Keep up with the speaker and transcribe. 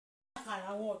àkàrà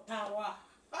àwọn ọ̀tá wa.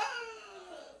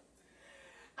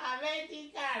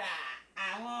 Abẹ́díkàrà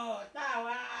àwọn ọ̀tá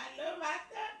wa ló bá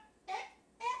tán.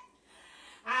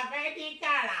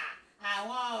 Abẹ́díkàrà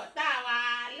àwọn ọ̀tá wa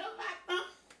ló bá tán.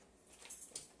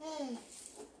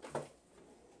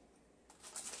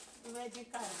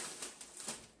 Abẹ́díkàrà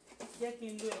jẹ́ kí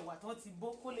n lo ẹ̀wà tó ti bó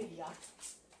kó lè yá.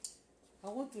 I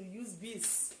want to use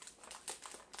beans.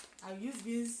 I use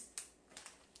beans.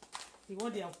 The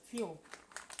one they are pure.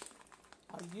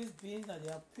 I use beans that they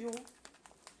are pure.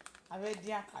 I fẹ́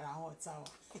dín àkàrà àwọn ọ̀tá wa.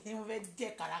 Mo fẹ́ dín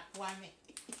àkàrà Kwame.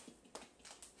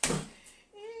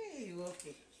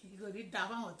 Okay. You go need that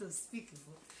one to speak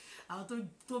for. Àwọn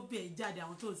tó bẹ̀ jáde,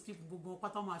 àwọn tó speak gbogbo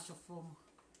pátá máa ṣọ̀fọ̀ ọmọ.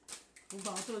 Gbogbo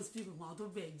àwọn tó speak gbogbo àwọn tó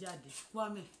bẹ̀ jáde.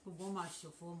 Kwame gbogbo máa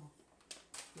ṣọ̀fọ̀ ọmọ.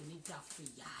 Kò ní dá fún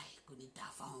ìyá ẹ̀, kò ní dá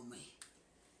fún ọmọ ẹ̀.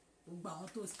 Gbogbo àwọn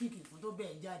tó speak fún tó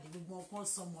bẹ̀ jáde, gbogbo wọn kàn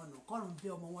sọmọ nù, kọ́run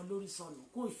bẹ́ ọmọ wọn lórí sọnù,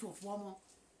 kó ṣòfò ọmọ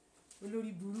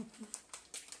olórí burúkú.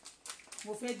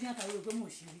 Mo fẹ́ dín àkàrà yóò pé mo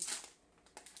ṣe rí.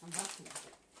 I'm back to that.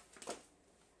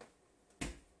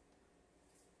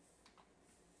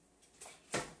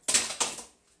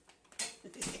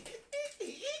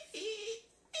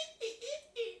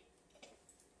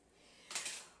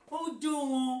 Ojú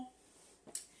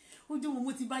wọn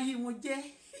mo ti bá yé wọn jẹ́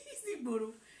sígboro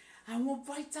àwọn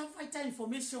vital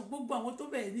information gbogbo àwọn tó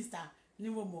bẹ̀rẹ̀ níta ni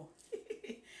mo mọ̀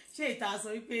ṣé ìta sọ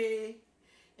wípé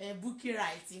Bukky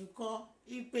right ńkọ́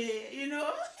wípé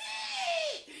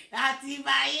àti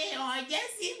báyé wọn jẹ́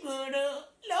sígboro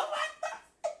ló bá tán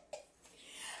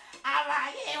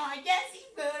àbáyé wọn jẹ́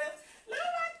sígboro ló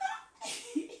bá tán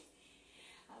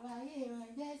àbáyé wọn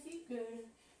jẹ́ sígboro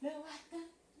ló bá tán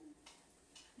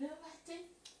ló bá tán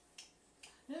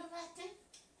ló bá tán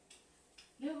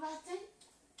ló bá tán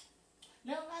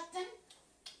ló bá tán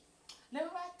ló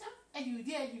bá tán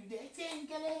ẹ̀yùdí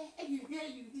kéńgẹ́lẹ́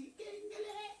ẹ̀yùdí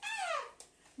kéńgẹ́lẹ́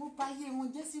mo pa ayé wọn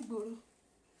jẹ́ sí gbòòrò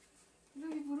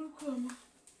lórí burúkú ọmọ.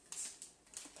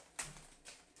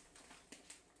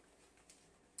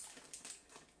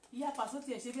 Ìyá Pàṣọ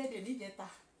tiẹ̀ ṣe bẹ́ẹ̀ dè níjẹta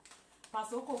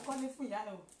Pàṣọ kò kọ́lé fún ìyá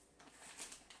ẹ̀ o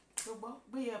tó gbọ́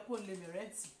gbé yẹ kó lè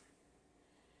mẹ̀rẹ́ǹtì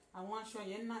àwọn aṣọ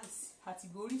yẹn nice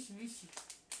àtìgbò oríṣiríṣi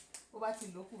ó bá ti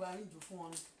lòókù bá rìn jù fún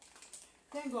wọn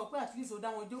kẹ́ńgọ̀ pé at least ó dá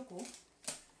wọn jókòó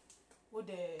ó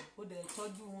dẹ̀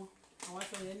tọ́jú wọn àwọn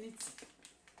aṣọ yẹn nìtì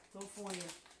tó fún wọn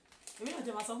yẹn èmi náà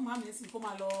jẹ́ máa sọ fún màmí sí kó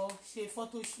máa lọ ṣe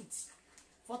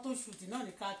photoshoot náà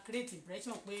ní ká create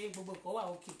impression pé gbogbo nǹkan wà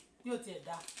okay yóò tiẹ̀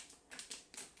dá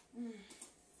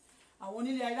àwọn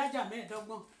onílé alájà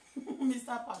mẹ́ẹ̀ẹ́dọ́gbọ̀n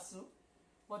Mr. Paso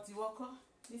pọ̀tìwọ́kọ́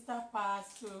Mr.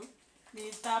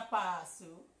 Paso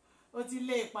ó ti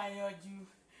lé ìpààyàn jù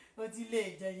ó ti lé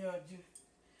ìjẹyàn jù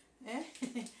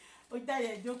ó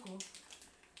jáyẹ ìjókòó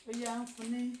ó yá ń fún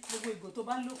ní gbogbo ìgò tó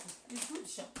bá lòkù ikú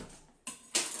ìṣà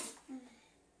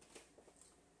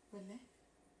pẹ̀lẹ́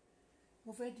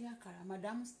mo fẹ́ dín àkàrà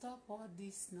madam stop all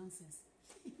this nonsense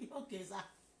okay sir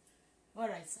all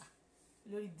right sir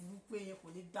lórí burúkú èèyàn kò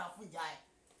ní dá fún ìjà ẹ̀.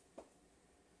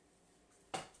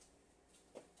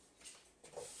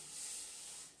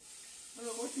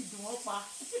 ó ti dùn wọ́n pa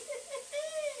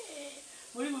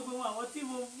mo rí gbogbo àwọn tí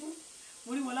mo fún mo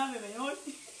rí wọn lábẹ̀bẹ̀ yẹn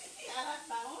ara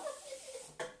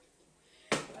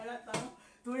táwọn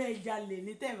torí ẹ̀ jalè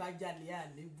ní tẹ̀wá jalè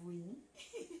àlébu yín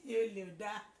ó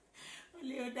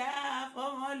lè dá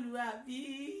fọmọlúàbí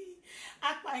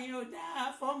apààyàn ò dá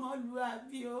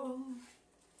fọmọlúàbí o.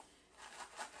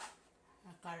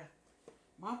 Àkàrà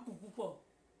máa ń pù púpọ̀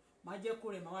máa jẹ́ kó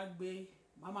rẹ̀ máa wá gbé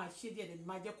máa ṣe díẹ̀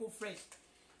máa jẹ́ kó fresh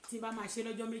tí bá máa ṣe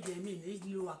lọ́jọ́ méje mi ní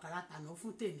lo àkàrà tàná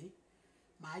fún tèmi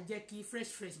màá jẹ́ kí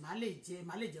fresh màá lè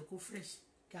jẹ́ kó fresh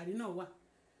gàrí náà wà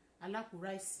alápò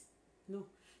rice no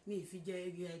ní ìfijẹ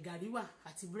gàrí wà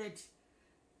àti bread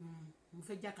mo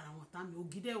fẹ́ jàkàrà wọn tá mi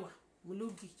ògì dẹ̀ wà mo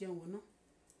lógì jẹun wọn náà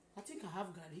I think I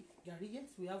have gàrí yes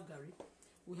we have gàrí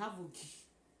we have ògì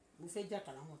mo fẹ́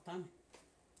jàkàrà wọn tá mi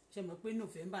ṣe mọ̀ pé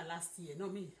November last year náà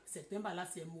mi September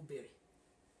last year mo bẹ̀rẹ̀.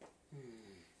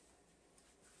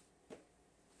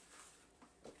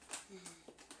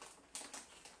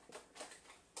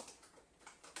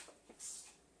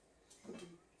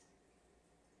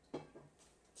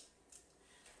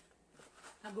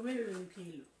 Aago mélòó ni kí n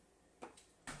lò?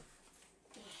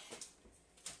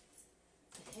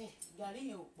 Gàrí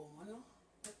yẹn ò pọ̀ mọ́ ná.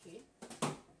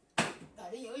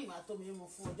 Gàrí yẹn ó yìí máa tó mi mu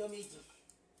fún ọjọ́ méje.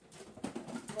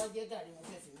 Wọ́n jẹ́ gàrí mo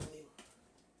fẹ́ fi mú mi o.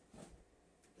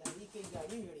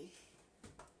 Gàrí mi rèé.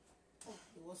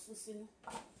 Ìwọ sún sínú.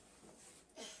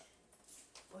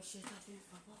 Ọṣẹ tá fi ń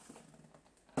papọ̀.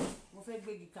 Mo fẹ́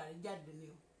gbé gàrí jáde ni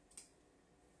o.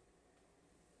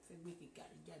 Fẹ́ gbé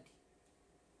gàrí jáde.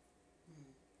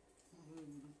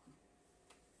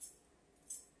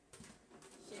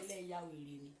 ya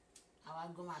wèrè ni àwa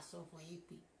gan máa sọ fún yín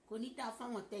pé kò ní dá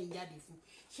fáwọn tẹ́ ń jáde fún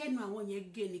ṣẹ́nu àwọn yẹn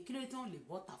gé ni kí ló tí wọ́n lè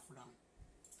bọ́ta fúnra wọn.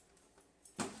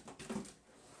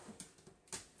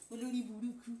 olórí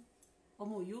burúkú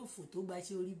ọmọ yóò fò tó gba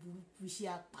ṣe orí burúkú ṣe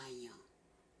àpààyàn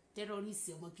tẹ́rọ́rìsì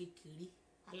ọmọ kékeré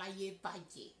aláyé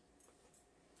bàjẹ́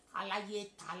aláyé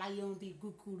ta aláyé ń bí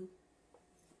gúgúrú.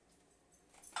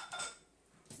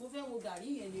 mo fẹ́ wo gàrí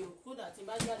yẹn ni o kódà tí n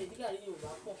bá jáde bí gàrí yẹn ò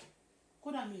bá pọ̀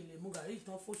kódà mi ì lè mu gàrí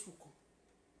tán fóṣù kan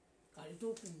gàrí tó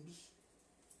kù ń bí.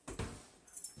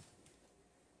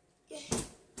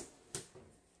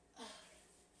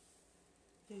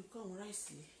 ẹ kọ́ àwọn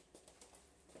ráìsì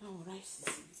àwọn ráìsì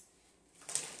sí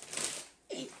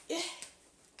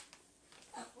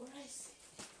àpò ráìsì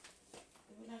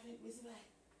ìwé la fẹ́ gbé sí báyìí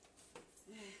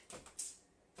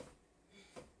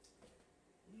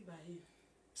bí báyìí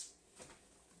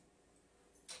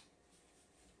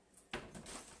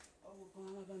ọmọ kan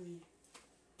wá bá mi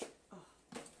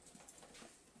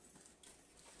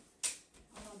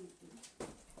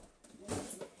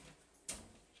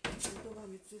tó bá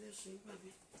mi tú lẹ́sẹ̀ gbà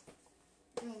mí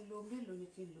ẹ lo mélòó ni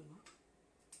kí n lò ná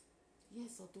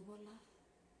yes Auto-Bola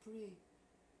pray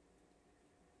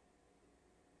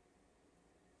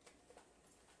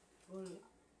orí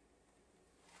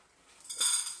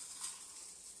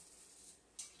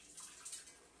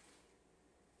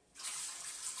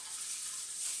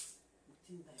mo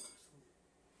ti ń da ìwà sómi.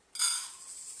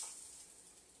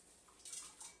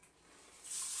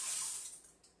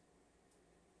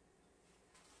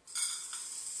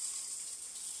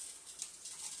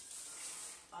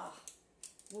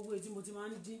 gbogbo èyí tí mo ti máa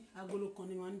ń dín agolo kan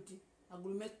ni máa ń dín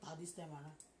agolo mẹ́ta this time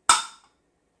around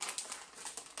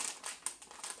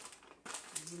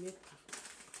agolo mẹ́ta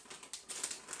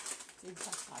ṣe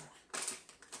jàkàrà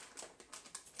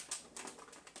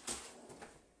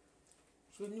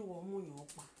ṣé oníwọ̀ ọmọ yàn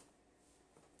pa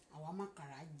àwa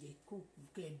mákàrà jẹ kóòkù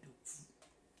kẹ́ẹ̀dọ̀tù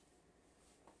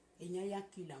ẹ̀yin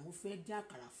ayákìlà mo fẹ́ dín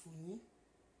àkàrà fún yín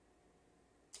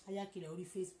ayákìlà orí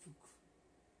Facebook.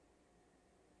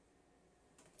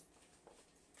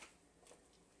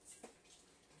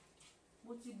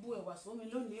 mo ti bu ẹ̀wà sómi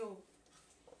lónìí o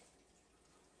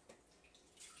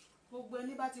gbogbo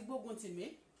ẹni bá ti gbógun tì mí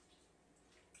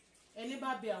ẹni bá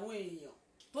bẹ àwọn èèyàn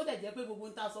tó dẹ̀ jẹ́ pé gbogbo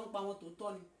ń ta sọ ń pa wọn tó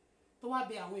tọ́ ni tó wá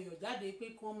bẹ àwọn èèyàn jáde pé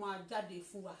kí wọ́n máa jáde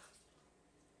fún wa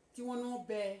tí wọ́n náà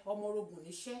bẹ ọmọ orogun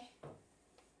níṣẹ́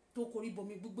tó korí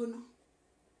bomi gbígbóná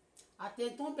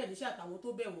àtẹni tó ń bẹ̀ níṣẹ́ àtàwọn tó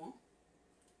bẹ̀ wọ́n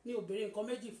ní ò béèrè nǹkan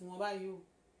méjì fún wọn báyìí o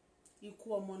ikú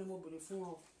ọmọ ni mo béèrè fún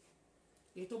wọn o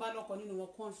èyí tó bá lọ́kọ nínú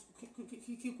wọn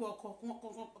kíkú ọkọ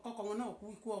kọ́kọ́ wọn náà kú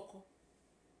ikú ọkọ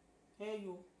ẹ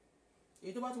yo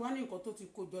èyí tó bá ti wá ní nǹkan tó ti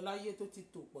kójọ láyé tó ti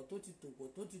tò pọ̀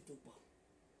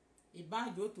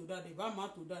ìbáàjò tó dáadáa ìbá máa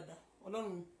tó dáadáa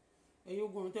ọlọ́run ẹ̀yin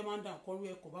ogun ọ̀run tẹ́ máa ń dà kọ́rú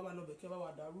ẹ̀kọ́ bá wà lọ́bẹ̀ kẹ́ bá wà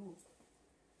dàrú o.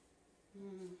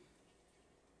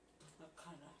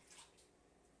 àkàrà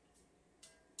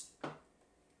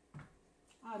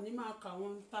àní máa kà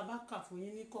wọn tá a bá kà fún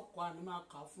yín ní kọ̀kọ̀ àní máa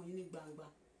kà fún yín ní gbangba.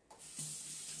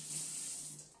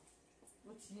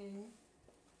 ó ti yé yín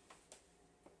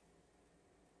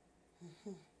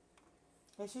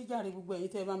ẹ ṣe jàre gbogbo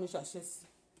ẹ̀yin tẹ́ ẹ bá mi ṣàṣẹ sí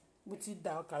mo ti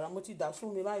dà àkàrà mo ti dà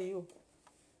fún mi báyìí o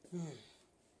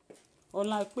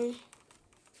ọlá pé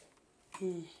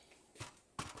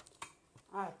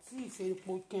àti ìfẹ́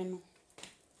epo kẹnu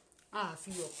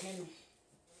àfihàn kẹnu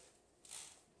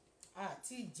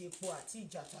àti ìjẹpo àti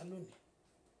ìjàta lónìí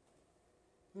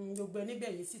gbogbo ẹni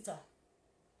bẹ̀yìn síta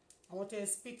àwọn tẹ́ ẹ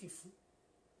spíkì fún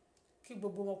kí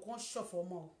gbogbo wọn kàn ṣọ̀fọ̀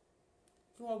ọmọ o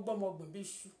kí wọ́n gbọ́ ọmọ ọgbọ̀n bí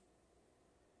iṣu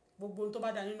gbogbo ohun tó bá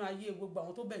dá nínú ayé gbogbo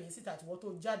àwọn tó bẹ̀yìn síta àtiwọ́ tó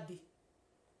jáde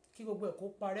kí gbogbo ẹ̀ kó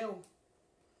parẹ́ o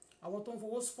àwọn tó ń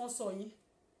fowó sponsor yín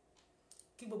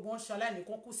kí gbogbo wọn ṣaláìní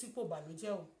kán kú sípò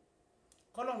ìbànújẹ́ o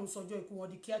kọ́lọ́run sọjọ́ ikú wọn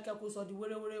di kíákíá kó sọ di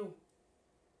wéréwéré o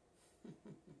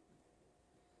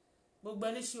gbogbo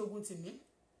ẹni ṣe ogun tì mí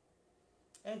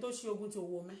ẹni tó ṣe ogun ti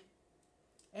òwò mẹ́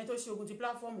ẹni tó ṣe ogun ti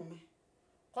píláfọ́ọ̀mù mi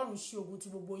kọ́run ṣe ogun ti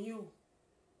gbogbo yín o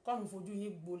kọ́run fojú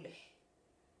yín gbolẹ̀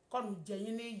kọ́run jẹ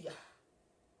yín ní ìyà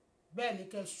bẹ́ẹ̀ ni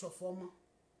kẹ́ ẹ ṣọ̀fọ̀ ọmọ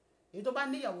èyí tó bá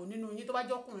níyàwó nínú yín tó bá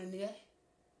jọ́kùnrin ni ẹ́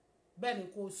bẹ́ẹ̀ ni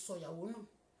kó sọ ìyàwó nù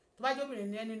tó bá jọ́bìnrin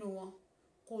ni ẹ́ nínú wọn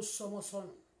kó sọmọ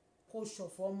sọnù kó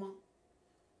ṣọ̀fọ̀ ọmọ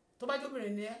tó bá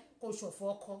jọ́bìnrin ni ẹ́ kó ṣọ̀fọ̀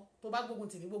ọkọ tó bá gbógun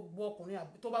tì mí gbogbo ọkùnrin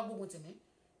tó bá gbógun tì mí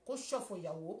kó ṣọ̀fọ̀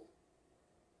ìyàwó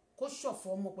kó ṣọ̀fọ̀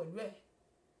ọmọ pẹ̀lú ẹ̀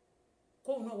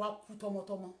kóun náà wá kú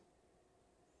tọmọtọmọ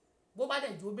bó bá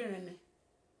dẹ̀ jó obìnrin ni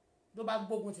ló bá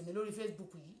gbógun tì mí lórí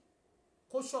Facebook yìí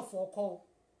kó ṣọ̀fọ̀ ọkọ o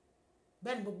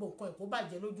bẹ́ẹ̀ ni gbogbo nǹkan ẹ̀ kó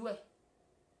bàjẹ́ lójú ẹ̀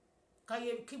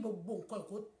káyé kí gbogbo nǹkan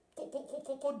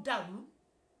ẹ̀ kó dàrú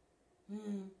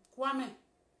Kwame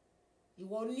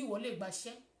ìwọ ní ìwọ lè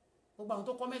gbaṣẹ́ gbogbo àwọn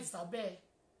tó comment sábẹ́ ẹ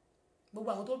gbogbo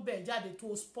àwọn tó bẹ̀ jáde tó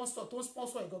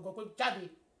sponsor ìgangan pé jáde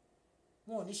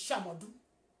wọn ò ní ṣàmọ́dún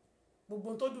gbogbo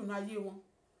tó dùn ní ayé wọn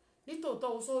nítòótọ́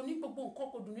o sọ ní gbogbo nǹkan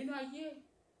kò dùn nínú ayé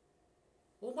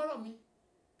o gbọ́dọ̀ mi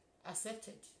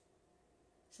accepted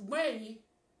ṣùgbọ́n ẹ̀yin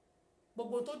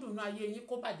gbogbo tó dùn ní ayé yín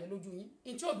kó bàjẹ́ lójú yín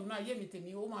ní tí ò dùn ní ayé mi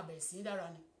tèmi ó máa bẹ̀rẹ̀ sí í dára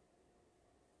ni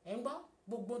ẹ̀ ń gbọ́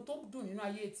gbogbo tó dùn nínú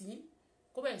ayé tiyín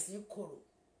kó bẹ̀rẹ̀ sí í korò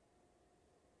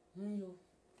ń yo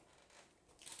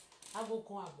aago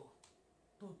kan àbọ̀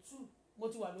tó tú mo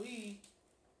ti wà lórí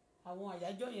àwọn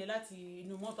àyájọ́ yẹn láti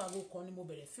inú mọ́tò aago kan ni mo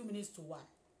bẹ̀rẹ̀ few minutes to 1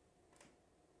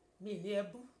 mi ní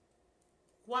ẹbú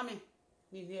Kwame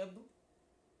mi ní ẹbú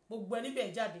gbogbo ẹni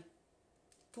bẹ́ẹ̀ jáde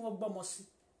kí wọ́n gbọ́mọ sí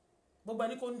gbogbo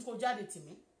ẹni kó jáde tì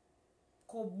mí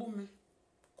kó bú mi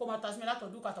kó máa ta sí mi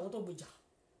látọ̀dún kàtàwọn tó gbèjà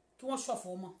kí wọ́n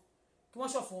ṣọ̀fọ̀ ọmọ kí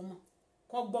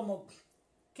wọ́n gbọ́mọ gbè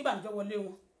kí bàǹjẹ́ wọlé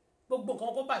wọn gbogbo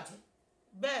nǹkan kó bàjẹ́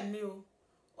bẹ́ẹ̀ ni o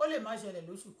ó lè má ṣẹlẹ̀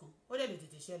lóṣù kan ó lè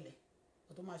tètè ṣẹlẹ̀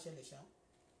ó tó máa ṣẹlẹ̀ ṣá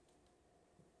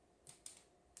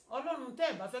ọlọ́run tẹ́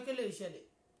ẹ̀ bá fẹ́ kí lè ṣẹlẹ̀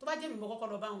tó bá jẹ́ mi mo kọ́kọ́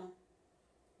lọ bá wọn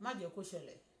má jẹ́ kó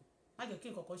ṣẹlẹ̀ má jẹ́ kí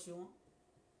nǹkan kan ṣe wọ́n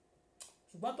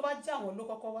ṣùgbọ́n tó bá jẹ́ àwọn ló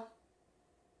kọ́kọ́ wá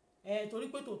torí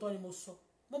pé tòótọ́ ni mo sọ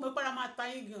mo mọ̀ pé ara máa ta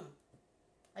yín gan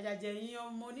àjàjẹ́ yín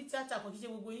ọmọ onítíátà kan kì í ṣe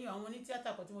gbogbo yín àwọn onítíátà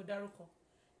kan tí mo dárúkọ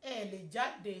lè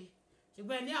jáde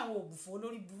ṣùgbọ́n ẹ ní àwọn òbùfọ́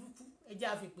olórí burúkú ẹ jẹ́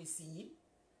àfipè sí yín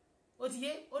ó ti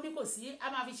yé ó ní kò sí a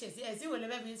máa fi ṣẹ̀sí ẹ̀sìn ìwé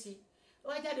lẹ́fẹ̀ẹ́ mi ṣe ó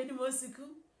wá jáde ní mo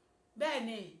sunkún bẹ́ẹ̀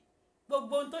ni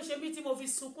gbogbo ohun tó ṣe mí tí mo fi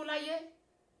sunkún láyé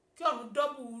kí ọ̀run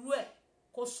dọ́bù irú ẹ̀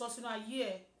kó sọ sínú ayé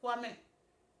ẹ̀ Kwame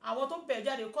àwọn tó bẹ̀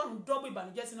jáde kọ́run dọ́bù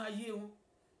ìbànújẹ́ sínú ayé wọn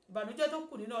ìbànújẹ́ tó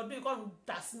kù nínú ọdún yìí kọ́run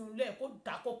dà sínú ilẹ̀ kó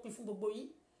dà kó pin fún gbogbo yín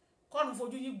kọ́run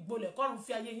fojú yín gbolẹ̀ kọ́run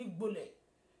fi ayé yín gbolẹ̀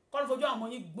kọ́run fojú àwọn ọmọ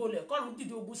yín gbolẹ̀ kọ́run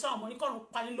dìde ogun sáwọn ọmọ yín kọ́run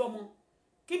pa yín lọ́mọ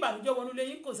kí ìbànújẹ́ wọnú ilé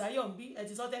yín kò sáyọ̀ ń bí ẹ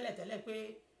ti sọ tẹ́lẹ̀ pé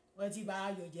ẹ ti bà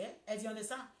ayọ̀ jẹ́ ẹ ti ọ̀nẹ́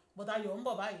sáà bọ́tà ayọ̀ ń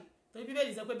bọ̀ báyìí torí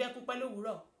bíbélì sọ pé bẹ́kún pẹ́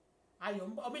lówùúrọ̀ ayọ̀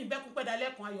ń bọ̀ ọmọ yìí bẹ́kún pẹ́ dalẹ́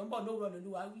kan ayọ̀ ń bọ̀ lówùúrọ̀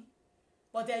lÓlúwa wí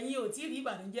bọ́tà ẹ̀yin ò tí ì rí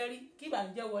ìbànújẹ́ rí kí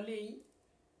ìbànújẹ́ wọlé yín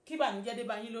kí ìbànújẹ́ dé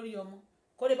bá yín lórí ọmọ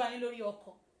kó dé bá yín lórí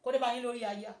ọkọ kó dé bá yín lórí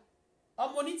aya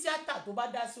ọmọ onítíátà tó bá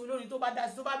dá sí olórin tó bá dá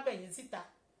sí tó bá bẹ̀yìn síta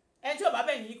ẹni tí ò bá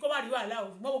bẹ̀yìn kó má rí wàhálà o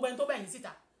mọ́ gbogbo ẹni tó bẹ̀yìn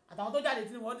síta àtàwọn tó jáde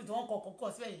tí wọ́n dì tí wọ́n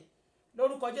kọ̀ síbẹ̀ yẹn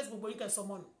lórúkọ Jésù gbogbo yín kẹsàn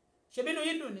mọ́nù ṣèbínú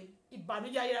yín dùn ní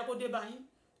ìbànújẹ́ ayéra kó dé bá yín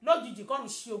lójijì kọ́run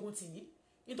ṣí ogun tì yín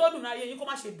ìtọ́dùn ayé yín kó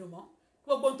má ṣe dùn mọ́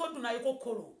gbogbo tó dùn ayé kó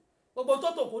korò gbogbo tó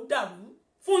tò kó dàrú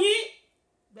fún yín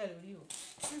bẹ́ẹ̀ lórí o.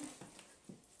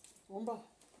 ó ń bọ̀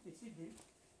èsì dé.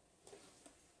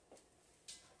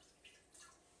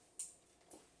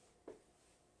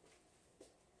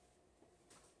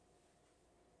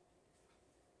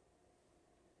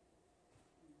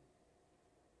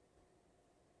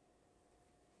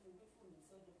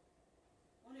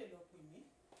 wọ́n lè lọ pè mí.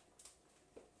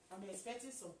 I'm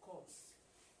expecting some calls.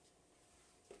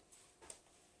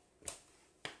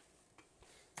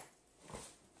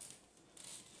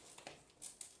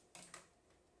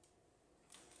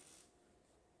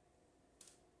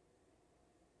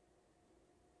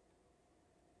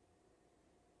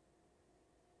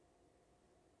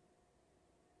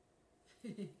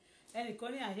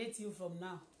 ẹnìkan ní I hate you from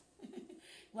now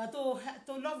wà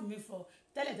tó love me for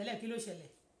tẹ́lẹ̀tẹ́lẹ̀ kí ló ṣẹlẹ̀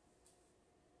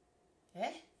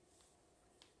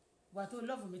wà tó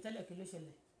love me tẹ́lẹ̀ kí ló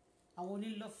ṣẹlẹ̀ àwọn oní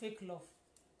love fake love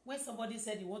when somebody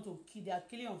said they want to kill they are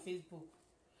killing on Facebook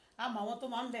àmọ́ àwọn tó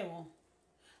máa ń bẹ̀ wọ́n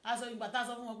aṣọ ìgbà tá a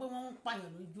sọ fún wọn pé wọ́n ń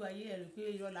pààyàn lójú ayé ẹ̀rù pé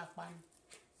irọ́ la pa ni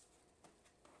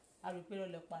àrò pé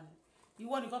irọ́ la pa ni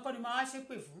ìwọ nìkan kọ́ ni máa wá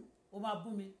ṣépè fún ó máa bú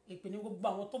mi èpè ní gbogbo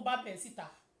àwọn tó bá bẹ̀ síta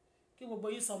kí gbogbo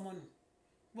yín sọmọ nù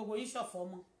gbogbo yín ṣọ̀fọ̀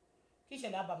ọmọ kí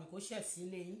ìṣẹ̀lẹ̀ àbàmì kó ṣẹ̀ sí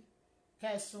ilé yín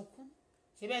kẹ́ ẹ sunkún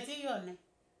ṣebẹ́ tí yọ̀ ni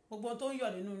gbogbo tó ń yọ̀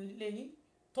nínú ilé yín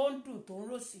tó ń dùn tó ń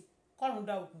rò sí kọ́run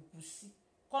da òkùnkùn sí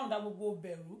kọ́run da gbogbo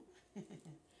bẹ̀rù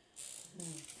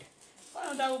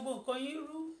kọ́run da gbogbo nǹkan yín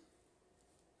rú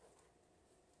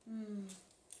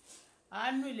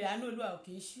àánú ilẹ̀ àánú Olúwa ò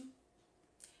kì í ṣú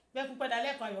bẹ́ẹ̀ pípẹ́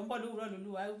dalẹ́ kan ayọ̀ ń bọ̀ lówùúrọ̀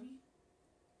lÓlúwa wí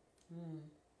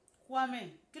Kwame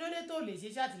kí ló dé tó lè ṣe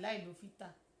ṣàtìláì ló fi ta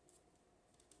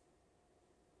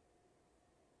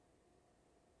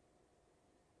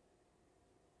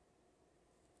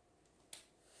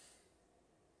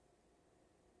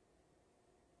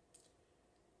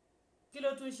kí ló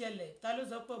tún ṣẹlẹ̀ ta ló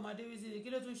sọ pé ọmọdé wí sí i kí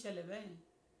ló tún ṣẹlẹ̀ bẹ́yìn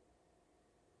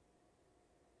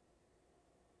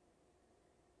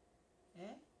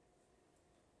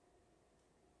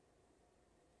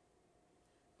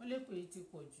wọ́n lè pè é ti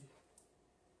pọ̀ jù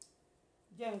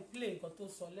jẹ́ ń plé nǹkan tó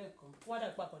sọ lẹ́ẹ̀kan wádà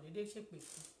papọ̀ déédéé ṣèpè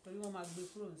fún torí wọ́n máa gbé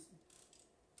kúrò sí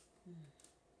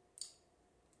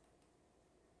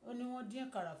ó ó ní wọ́n dín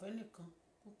àkàrà fẹ́ nìkan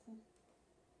ó kú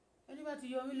ẹni bá ti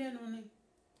yọ mí lẹ́nu ni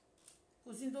kò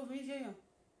sí tó fi ń ṣèyàn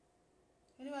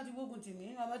ẹni bá ti gbógun tì mí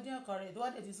bàbá dín àkàrà ẹ̀ tó wá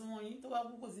dẹ̀ ti súnmọ́ yín tó bá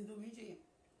kú kò sí tó fi ń ṣèyàn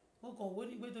mo kàn wó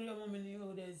ní pé torí ọmọ mi ni ò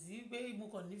dẹ̀ sí pé mo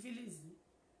kàn ní feelings ní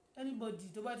anybody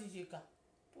tó bá ti ṣèkà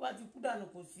tó bá ti kú dànù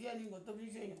kò sí ẹni kan tó fi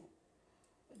ń ṣèyàn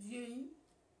ó ti yé yín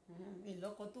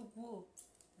ìlọ́kọ tó kú o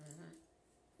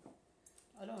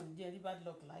ọlọ́run jẹ́ rí bad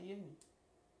luck láyé mi.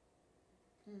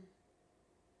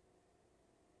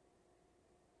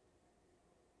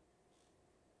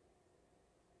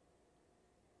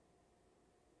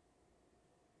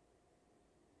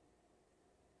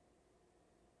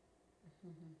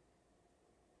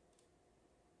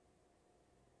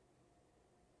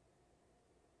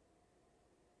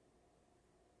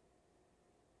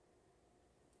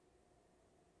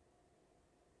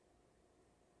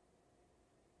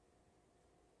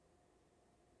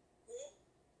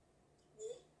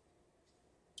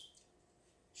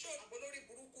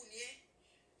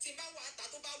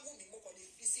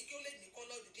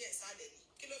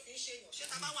 ṣé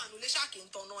tá bá wà nílé ṣáàkì ń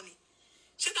tanná ni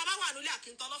ṣé tá bá wà nílé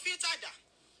àkíntanná fíltà dà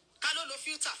ká ló lo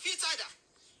fíltà dà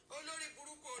olórí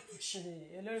burúkú olóṣì kí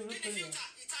ni fíltà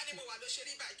ìta ni mo wà ló ṣe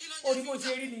rí báyìí kí ló ń jẹ́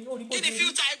fíltà kí ni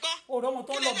fíltà ẹ gbọ́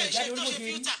kí lè lè ṣe tó ṣe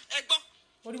fíltà ẹ gbọ́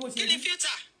kí ni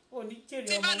fíltà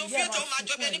tí bá lo fíltà ó máa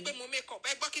jọ bẹ́ẹ̀ ni pé mo make up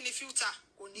ẹ gbọ́ kí ni fíltà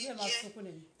kò ní yẹ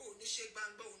ò ní ṣe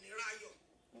gbangba ò ní ráyọ̀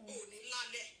ò ní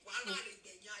lálẹ́ wàhálà rẹ̀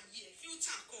gbẹ̀yìn ayé ẹ̀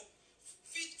fíltà kọ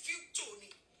fíltò ni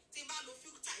tí bá lo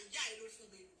fíltà ìyá ẹ ló fún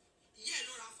mi ìyá ẹ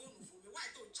ló ra fóònù fún mi wáyé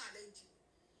tó ń challenge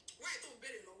wáyé tó ń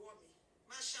béèrè lọ́wọ́ mi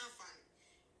má ṣàǹfààní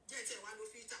díẹ̀ tí ẹ wá lo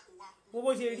fíltà kó wá kú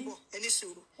bó ṣe rí ẹni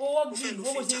sòrò owó mo fẹ́ lo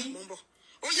fíltà mo ń bọ̀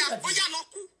ó yá lọ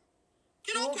kú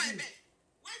kí ló kú ẹ bẹ́ẹ̀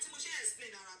wáyé tí mo ṣe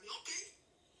explain ara mi ok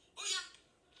ó yá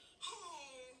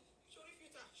sórí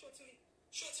fíltà ṣó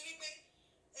ti rí pé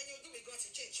ẹni ojú mi gan ti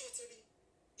change ṣó ti rí.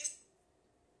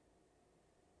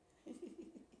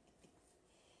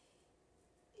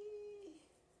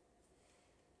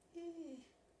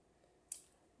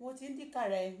 mo ti ń díkà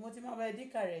rẹ̀ mo ti máa bẹ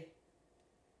díkà rẹ̀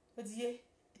ó ti yé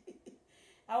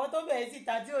àwọn tó bẹ̀rẹ̀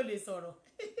síta tí ò lè sọ̀rọ̀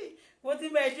mo ti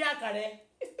bẹ̀rẹ̀ dí àkàrẹ̀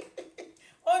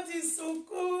ó ti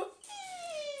sunkún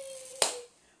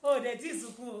ó dẹ̀ tí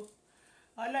sunkún o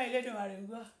ọlọ́run lẹ́nu àrẹ̀ ń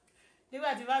gbọ́ nígbà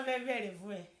tí wọ́n fẹ́ bẹ̀rẹ̀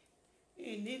fún ẹ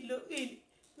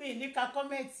mi ní ka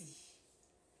kọ́mẹ̀tì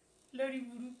lórí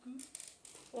burúkú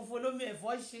òfò lómi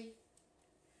ẹ̀fọ́ ṣe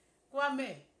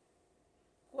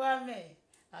Kwame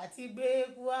àti gbé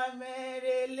Kwame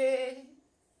relé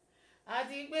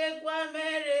àti gbé Kwame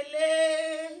relé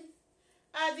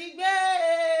àti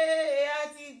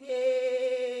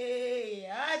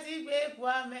gbé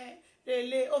Kwame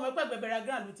relé ó mọ̀ pé ẹgbẹ́ bẹ̀rẹ̀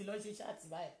grand ló ti lọ ṣe ṣáàtì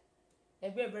báyìí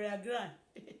ẹgbẹ́ bẹ̀rẹ̀ grand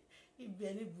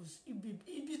ibẹ̀ ní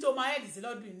ibi tó máa hẹ́ẹ̀dì sí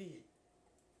lọ́dún nìyẹn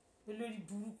olórí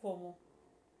burúkú ọmọ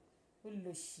ó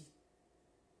lọ sí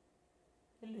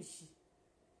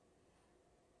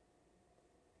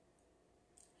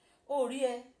orí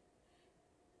ẹ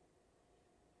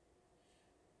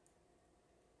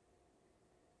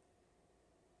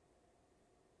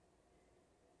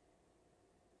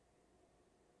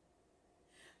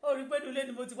orí pé nínú ilé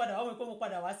ni mo ti padà wá mọ̀ pé mo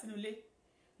padà wá sínú ilé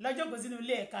lọ́jọ́ kò sínú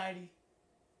ilé ẹ̀ka rí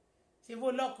ṣe bó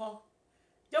lọ́kọ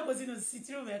jókòó sínú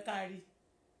sitirum ẹ̀ka rí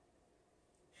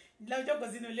lọ́jọ́ kò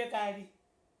sínú ilé ẹ̀ka rí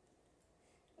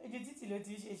ojú títì ló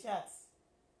ti ń ṣe ṣáàt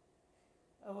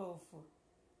ọwọ́ òfò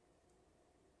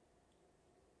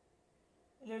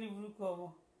lórí burúkú ọmọ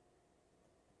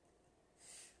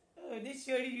òní ṣe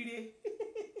oríire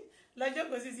lọ́jọ́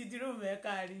kò sí sitirum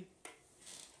ẹ̀ka rí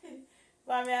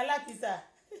Kwame alákìsà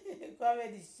Kwame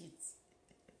the shit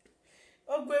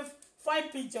ó gbé fine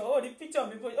picture ó rí picture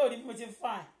mi ó rí bí mo ṣe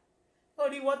fine ó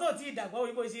rí ìwọ tó ti ìdàgbà ó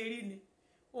rí bó ṣe rí ni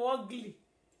ó ugly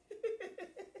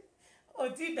ó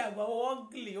ti ìdàgbà ó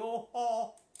ugly ó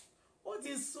họ ó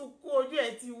ti sunkún ojú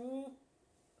ẹ̀ ti wú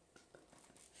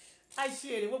a ṣe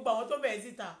èrè gbogbo àwọn tó bẹ̀rẹ̀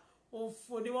síta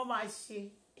òfò ni wọ́n máa ṣe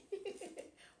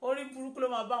orí burúkú ló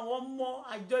máa bá wọn mọ́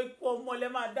àjọ ikú ọmọ lẹ́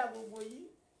máa dá gbogbo yìí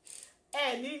ẹ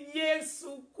ní yé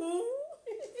sunkún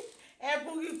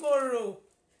ẹkún kíkorò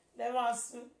lẹ́ máa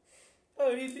sún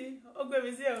orí ni ó gbé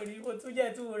mi sí orí mo tún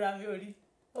jẹ́ tún ra mi orí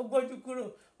ó gbójú kúrò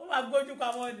ó máa gbójú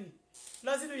pamọ́ ni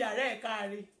lọ sínú yàrá ẹ̀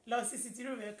káàrí lọ sí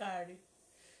sitirum ẹ̀ káàrí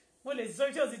mo lè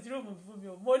social sitirum fún mi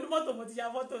o mo ní mọ́tò mo ti ya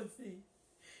fọ́tò sí i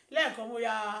lẹ́ẹ̀kan mo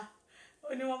ya ó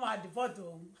ní wọ́n máa dìpọ́tò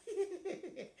òun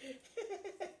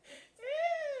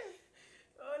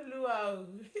olúwa o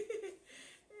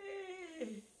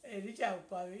èyí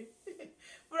ṣàǹpa mi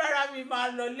fúnra mi máa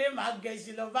lọ lé máa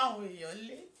gẹ̀ẹ́sì lọ báwọn èèyàn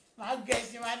lé máa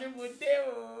gẹ̀ẹ́sì máa ní mo dé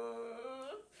o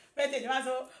bẹ́ẹ̀ tẹ̀lé máa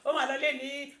sọ ó máa lọ lé ní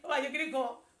ó máa ṣe kiri kan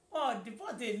wọ́n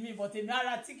deport mi but èmi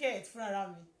ara ticket fúnra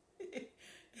mi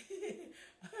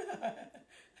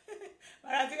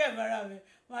ara ticket fúnra mi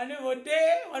màá ní mo dé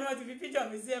wọn ni wọ́n ti fi picture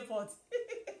mi sí airport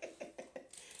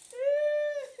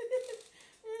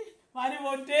màá ní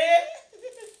mo dé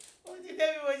mo ti dé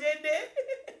bí mo ṣe dé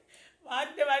màá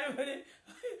dé màá ní mo dé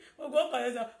gbogbo ọkọ̀ ló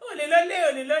sọ ò lè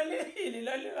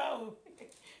lọ́lé báwo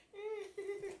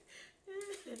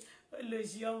ó lè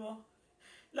ṣí ọmọ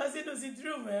lọ sínú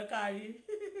sitrum ẹ̀ kárí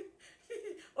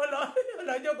ó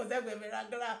lọ jókòó sẹ́gbẹ̀ẹ́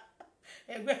mẹ́ràgírà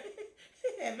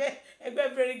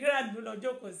ẹgbẹ́ very grand ló lọ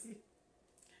jókòó sí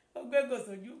ó gbé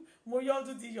gòsòjú mo yọ ọ́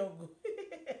tún ti yọ̀gò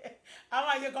àwọn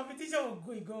àṣe competition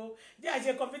ògùn ìgò jẹ́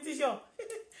àṣe competition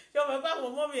ṣé ọmọ ẹgbẹ́ àwọn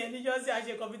ọmọ mi ẹ̀ níjọ́ sí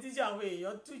àṣe competition àwọn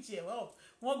èèyàn túùchì ẹ̀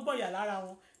wọ́n gbọ̀nyà lára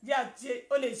wọn jẹ́ àṣe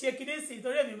ó lè ṣe kíní sí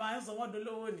torí èmi máa ń sọ wọ́n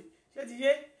dolówó ni ṣé ti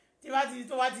yé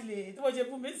tó bá ti lè tó bó ṣe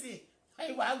fún mi sí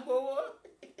ìwà gbowó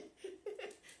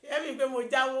ẹ̀mí pé mo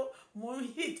jáwó mo ń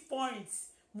hit point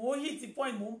mo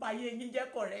ń payé yín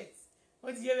jẹ́ correct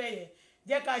ó ti yé bẹ́ẹ̀ yẹn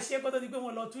jẹ́ ká ṣe kó tó di pé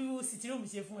mo lọ tú sitirum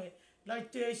ṣe fún ẹ lọ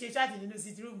ṣe ṣáàtì nínú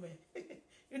sitirum ẹ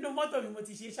inú mọ́tò mi mo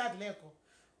ti ṣe ṣáàtì lẹ́ẹ̀kan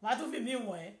màá tún fi mí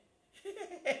wọ̀n ẹ́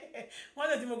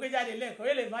mọ́tò tí mo gbé jáde lẹ́ẹ̀kan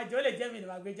ó lè má jẹ́ ó lè jẹ́ mi ni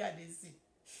màá gbé jáde sí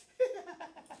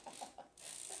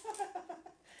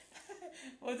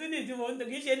mo tún ní tí mo ń tò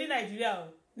kì í ṣe ní Nàìjíríà o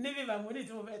níbi ìbàmù ní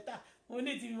tí mo fẹ́ tà mo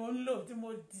ní tí mo ń lò tí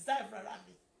mo design fúnra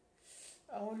mi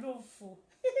àwọn ló fò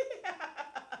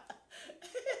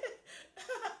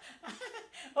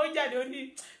ó jáde ó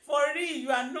ní for real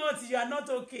you are not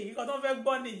okay nǹkan tó fẹ́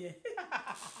gbọ́ nìyẹn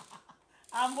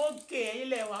I'm okay ẹ̀yin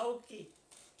lẹ̀ wá okay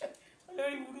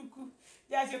lórí burúkú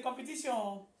jẹ́ àṣẹ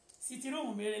competition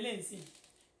sitirum mèrè lẹ́sìn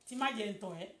tí má jẹ́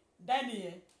ntàn ẹ́ dáìní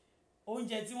yẹn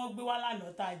oúnjẹ tí wọ́n gbé wá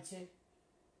lánàá tá a jẹ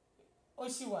ó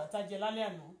sì wà tá a jẹ lálẹ́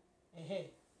àná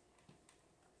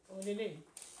òlélẹ̀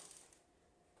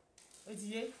ó ti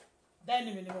yé dáìní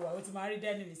mi ni mo wà ó ti máa rí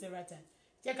dáìní mi several times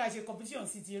jẹ́ ká ṣe competition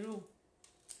sitirum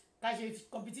ká ṣe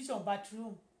competition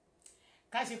bathroom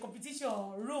ká ṣe competition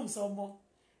rooms ọmọ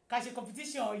ká ṣe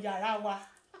competition yàrá wa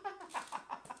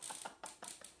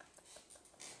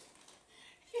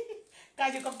ká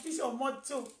ṣe competition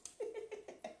mọ́tò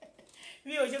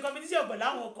mi ò ṣe competition pẹ̀lú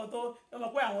àwọn ọkọ̀ tó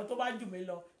mọ̀ pé àwọn tó bá jù mí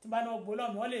lọ tí bá náà gbó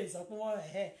lọ́mọ wọ́n lè sọ pé wọ́n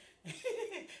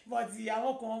bọ̀tì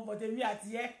àwọn kan bọ̀tì mi àti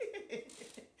ẹ́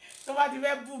tó bá ti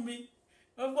fẹ́ bù mí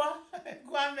ó gbọ́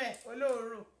Kwame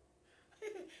olóòrò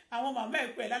àwọn màmá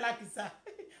ẹ̀ pẹ̀ lálàkìsà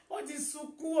ó ti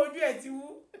sunkún ojú ẹ̀ ti wú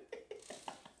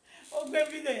ó gbé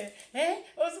fídíò yẹn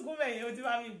ó sunkún bẹ̀yẹn ó ti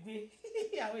bá mi gbé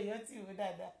àwọn èèyàn ti wò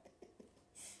dáadáa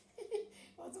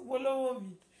ó tún polówó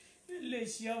mi lè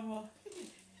ṣe ọmọ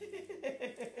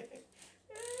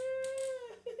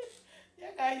yẹ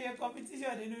ká ṣe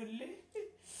competition nínú ilé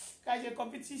ká ṣe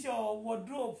competition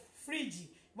wardrobe fridge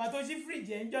ìgbà tó ṣí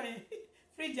fridge ẹ̀ ń jọ yẹn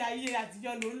fridge ayé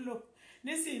àtijọ́ ló ń lò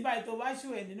nísìnyí báyìí tó bá ṣù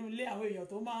ẹ̀ nínú ilé àwọn èèyàn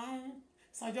tó máa ń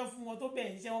sanjọ́ fún wọn tó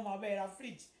bẹ̀rẹ̀ iṣẹ́ wọn máa bẹ̀rẹ̀ ra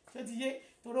fridge tó ti yé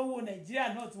torówó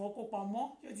Nàìjíríà náà tí wọ́n kó pamọ́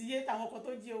tó ti yé táwọn kan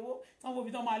tó jí owó tí wọ́n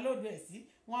bóbi tó máa lóòdù ẹ̀ sí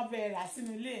wọ́n bẹ̀rẹ̀ rà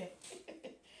sínú ilé ẹ̀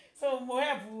so mo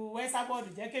help ẹ́sàbọ̀dù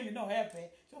jẹ́ kémi náà help ẹ̀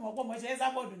ṣé mo pọ́ mo ṣe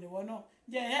ẹ́sàbọ̀dù nìwọ náà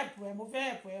jẹ́ help ẹ̀ mo fẹ́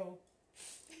help ẹ̀ o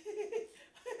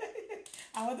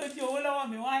àwọn tó jí owó lọ́wọ́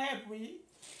mi wọ́n help yìí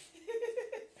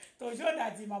tòṣódà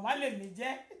tí màmá lè mí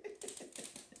jẹ́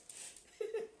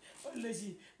olùsì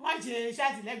má ṣe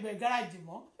ṣàtìlẹ́gbẹ̀ẹ́ gáràjì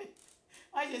mọ́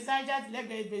má ṣe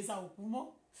ṣàtìlẹ́gbẹ̀ẹ́ ìgbésà òkú mọ́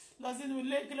lọ sínú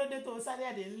ilé kí ló dé tó sáré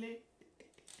àdé ńlé.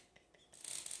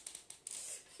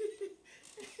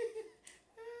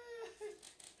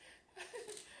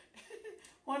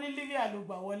 wọ́n ní Libya ló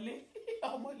gbà wọlé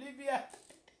ọmọ Libya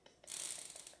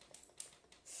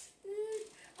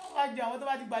wọ́n máa jẹ àwọn tó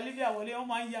bá ti gba Libya wọlé wọ́n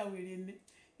máa ń ya wèrè ní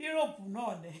Europe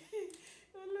náà ní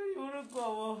olórí orúkọ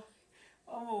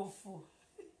ọmọ òfò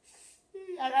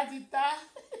ara ti ta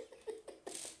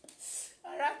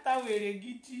ara ta wèrè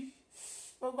gidi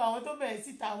gbogbo àwọn tó bẹ̀rẹ̀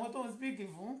síta àwọn tó ń speak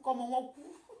fún kọ́mọ wọn kú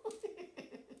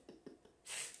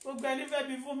gbogbo ẹni fẹ́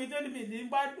bí fún mi tó ní mi ní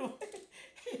gbádùn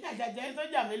àjàjẹ́ tó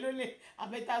jà mí lólè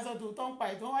àbẹ́tasọ tó tán pa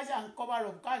ìtàn wáṣà ń kọ́ bá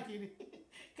rọ̀ káàkiri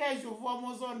kẹ́ ẹ̀ ṣòfò ọmọ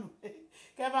sọnù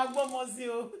kẹ́ ẹ bá gbọ́mọ sí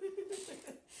o.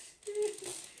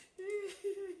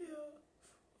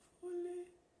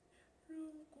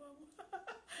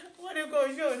 wọ́n ní kò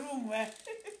ṣó rúùmù ẹ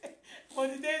mo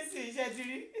ti dé sí iṣẹ́ ti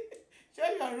rí show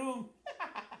your room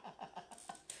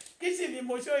kíṣì mi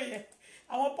mo ṣó yẹ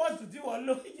àwọn pọ́ọ̀tù tí wọ́n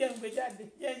lò jẹ́ ń gbé jáde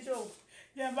jẹ́ ń ṣó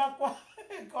jẹ́ ń bá kọ́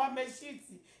ẹ̀kọ́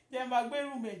mẹ́ṣíìtì jẹ́ ń bá gbé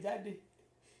rúùmù ẹ̀ jáde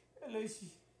lóṣì.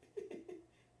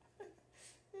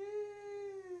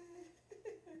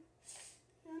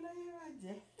 ọlọ́yẹ máa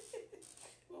jẹ́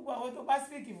gbogbo àwọn tó bá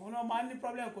síkì fún náà máa ń ní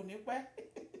problem kò ní pẹ́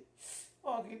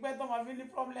ọ̀ kì í pẹ́ tó máa fi ní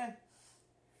problem.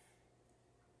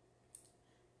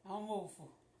 àwọn ọmọ òfò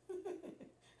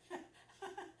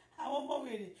àwọn ọmọ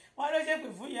wèrè wọn ló ṣépè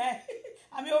fún ìyá ẹ̀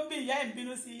àmì ó bí ìyá ẹ̀ ń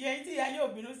bínú sí iye tí ìyá yóò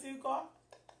bínú sí ńkọ́.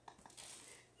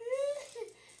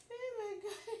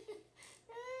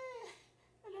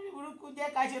 olórí burúkú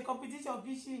jẹ́ ká ṣe competition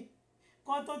kíṣì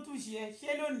kan tó túṣì ẹ ṣé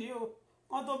lónìí o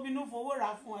kan tó bínú fowó rà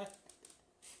fún ẹ.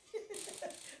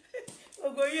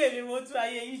 gbogbo yìí èmi mo tún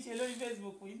ayé yìí ṣe lórí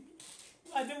Facebook yìí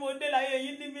nígbà tí mo dé láyé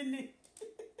yìí ní mí ní.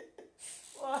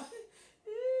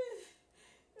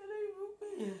 olórí burúkú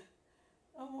yẹn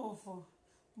ọmọ òfò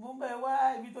mo ń bẹ wá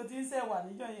ibi tó ti ń ṣẹ̀wà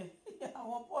níjọ́ yẹn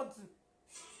àwọn pọ́ọ̀tù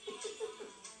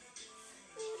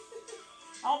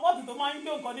tó máa ń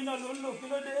gbé nǹkan nínú ló ń lò kí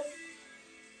ló dé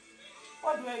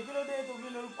pọ́ọ̀tù ẹ̀ kí ló dé tó fi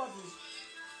lórí pọ́ọ̀tù.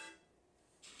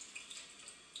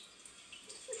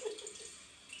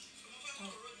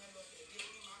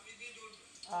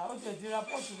 ó tẹ̀ ti ra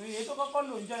pọ́ọ̀tù rí èyí tó kọ́kọ́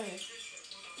lò ń jọ yẹn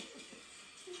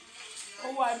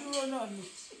owó àdúró náà ni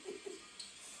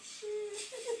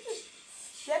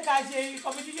ṣé ká ṣe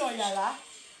competition yàrá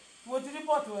mo ti rí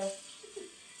pọ́ọ̀tù ẹ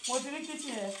mo ti rí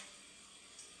kitchen ẹ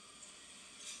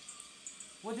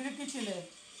mo ti rí kitchen ẹ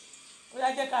ó yá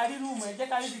jẹ́ ká rí rúùmù ẹ jẹ́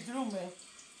ká rí sitting room ẹ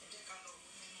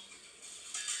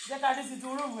jẹ́ ká rí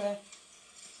sitting room ẹ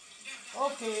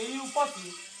ok irú pọ́ọ̀tù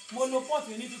mo lo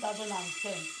pọ́ọ̀tù ní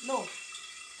 2010 no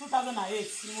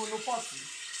 2008 ni mo lo pọ́ọ̀tù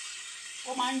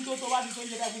ó máa ń jó tó wá bí tó ń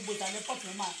jẹ́ dá gbogbo ìtàlẹ́ pọ́ọ̀tù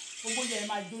yẹn máa gbogbo yẹn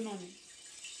máa jóná ni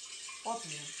pọ́ọ̀tù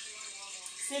yẹn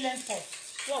silent pot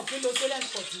wọn ò kí ń lo silent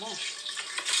pot mọ́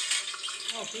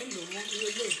wọn ò kí ń lò mọ́ irú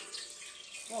ilé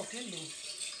wọn ò kí ń lò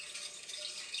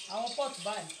àwọn pot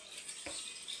báyìí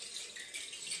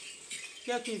kí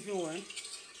ẹ kí n fi wọ̀n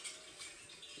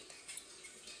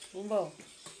ń bọ̀.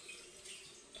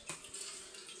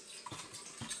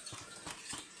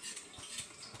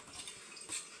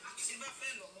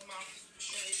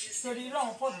 torí irú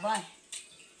àwọn pot báyìí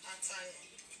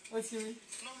ó ti rí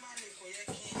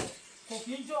kò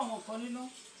kí ń jó àwọn kan nínú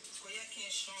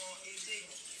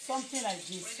something like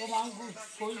this ó máa ń gùn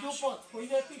kò ń jó pọ̀ kò ń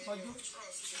jẹ́ kí ìkọjú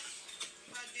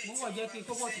mo wọ̀ jẹ́ kí n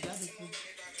kó pọ̀ sí jáde fún un.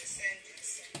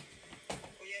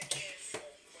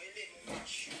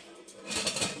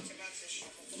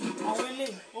 àwọn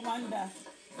eléyìí ó máa ń da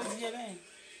ó ti yé bẹ́ẹ̀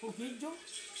kò kí ń jó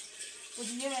ó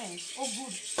ti yé bẹ́ẹ̀ ó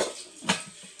good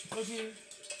ó ti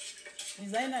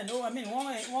designer ló wà mí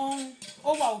wọ́n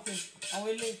ó wà òkè àwọn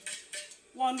eléyìí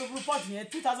wọ́n lo blue pot yẹn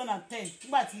 2010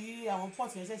 nígbà tí àwọn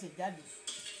pot yẹn ṣẹ̀ṣẹ̀ jáde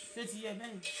ṣé ti yẹ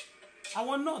bẹ́ẹ̀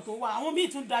àwọn náà tó wà àwọn míì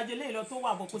tún dájẹ́ léyìí lọ tó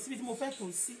wà bọ̀ kò síbi tí mo fẹ́ tò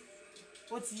sí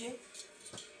ó ti yé.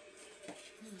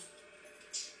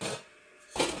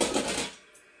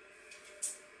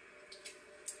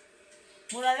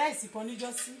 mo ra ráìsì kan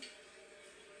níjọ́sí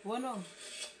wọ́n náà.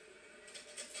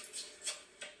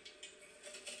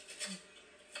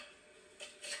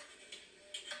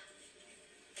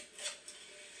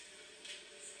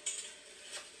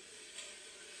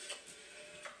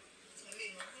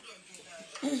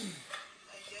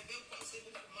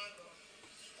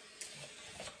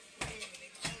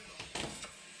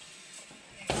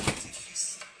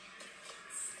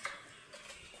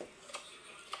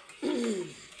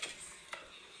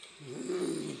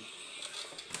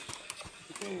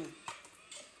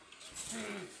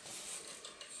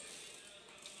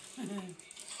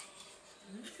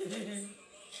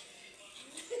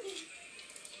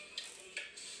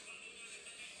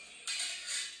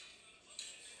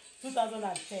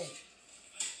 (2010)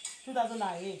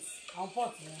 2008 àwọn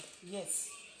pọ́ọ̀tù yẹn yes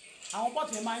àwọn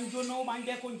pọ́ọ̀tù yẹn máa ń jóná ó máa ń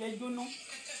jẹ́ kó oúnjẹ jóná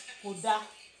kò dáa.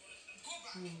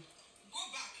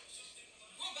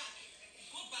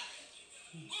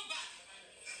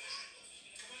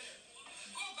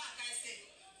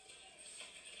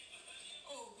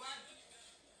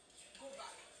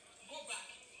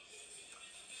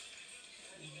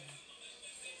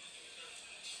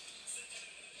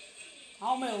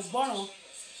 àwọn ọmọ ẹ̀ ò gbọ́ràn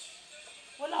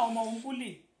ó láwọn ọmọ òun búlì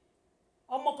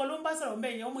ọmọ kan ló ń bá sọ̀rọ̀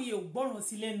mbẹ́ yẹn ọmọ yẹn ò gbọ́ràn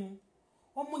sí lẹ́nu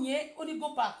ọmọ yẹn ó ní go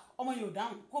back ọmọ yẹn ò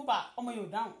dáhùn go back ọmọ yẹn ò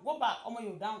dáhùn go back ọmọ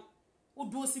yẹn ò dáhùn ó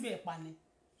dúró síbẹ̀ pa ni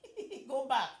go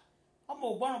back ọmọ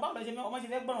ò gbọ́ràn báwo lọ ṣe ọmọ ṣe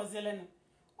fẹ́ gbọ́ràn sí ẹ lẹ́nu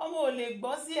ọmọ ò lè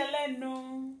gbọ́ sí ẹ lẹ́nu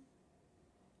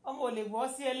ọmọ ò lè gbọ́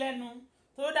sí ẹ lẹ́nu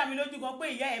tó dá mi lójú gan pé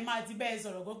ìyá ẹ̀ máa ti bẹ́ẹ̀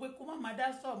sọ̀rọ̀ gan pé kó má máa dá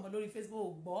sọ̀rọ̀ mọ́ lórí Facebook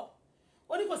ò gbọ́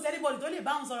ó ní kò sí anybody tó lè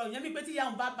bá òun sọ̀rọ̀ yẹn bí pé tí ìyá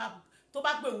òun tó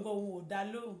bá pè òun gan òun ò dá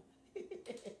lóhùn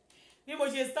bí mo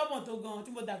ṣe stubborn tó gan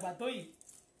tí mo dàgbà tó yìí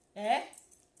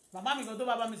màmá mi kan tó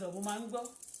bá bá mi sọ̀rọ̀ mo máa ń gbọ́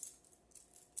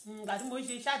nígbà tí mo ń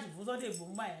ṣe ṣáàtì fún Sunday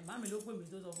Igboho gbà yẹn màmí ló pè mí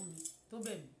tó sọ fún mi tó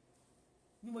bẹ̀ mí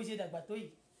bí mo ṣe dàgbà tó yìí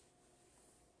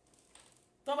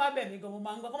tó bá bẹ̀ mí gan mo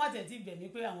máa ń gbọ́ kó má tẹ̀ tí bẹ̀ mí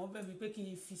pé àwọn bẹ̀ mí pé kí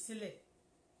n fi sílẹ̀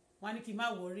wọ́n á ní kí n má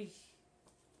wọrí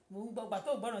mo ń gbọ́ gbà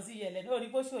tó gbọ́ràn sí yẹlẹ̀ ní orí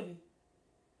bóṣò ni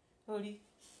orí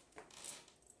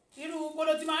irú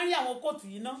bolo ti máa ń rí àwọn kóòtù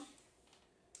yìí ná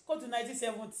kóòtù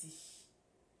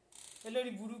 1970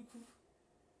 olórí burúkú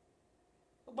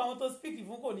gbogbo àwọn tó speak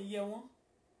fún kò ní yẹ wọ́n.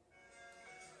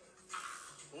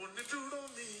 onídúró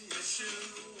mi èṣù.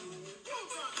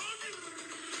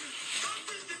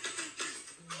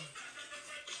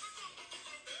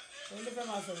 òun ló fẹ́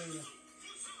máa sọ̀rọ̀ èèyàn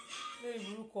lórí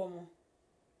burúkú ọmọ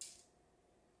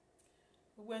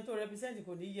gbogbo ẹni tó represent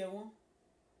kò ní yẹ wọ́n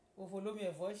òfò lómi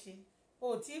ẹ̀fọ́ ṣe ó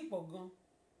tí ì pọ̀ gan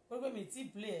ó rí pé mi tí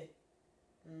ì play ẹ̀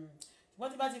ṣùgbọ́n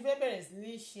tí bá ti fẹ́ bẹ̀rẹ̀ sí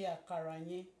ní ṣe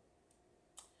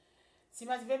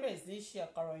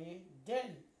àkàrà yẹn then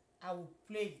I will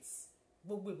play it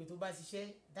gbogbo ìpè tó bá ṣiṣẹ́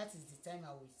that is the time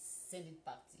I will send it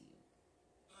back to you.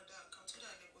 ọ̀dà kan tó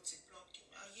dà ní kò ti block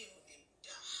mi ayé ò ní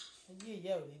dá. ayé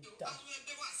ìyá ò ní dá. yorùbá tó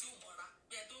ẹgbẹ́ wá sí òmọ́ra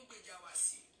bí ẹ tó ń gbèjà wá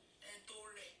sí ẹ tó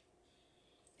rẹ̀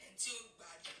ẹ tí ó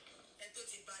gbàdú ẹ tó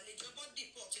ti balẹ̀ jẹ́ bọ́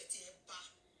dìpọ̀tù ẹ ti ẹ bá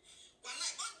wàhálà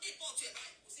ẹ bọ́ dìpọ̀tù ẹ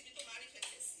báyìí kò síbi tó máa rí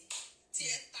fẹ̀fẹ̀ sí tí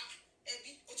ẹ ta ẹbí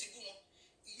ó ti bú wọn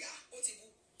ìyá ó ti bú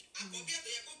àkọ́bí ẹ̀ tó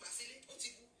yẹ kó gbà sílé ó ti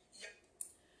bú ìyá.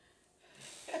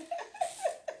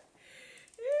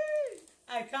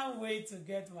 I can't wait to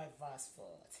get my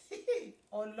passport.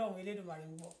 Ọlọ́run Elédùmarè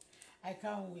ń gbọ́. I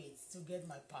can't wait to get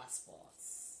my passport.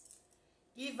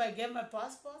 If I get my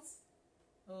passport,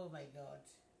 oh my God,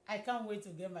 I can't wait to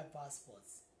get my passport.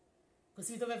 Kò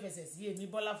sí tó fẹ́ fẹsẹ̀ sí èmi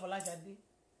Bọ́lá Fọláṣadé.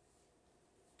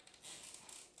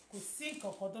 Kò sí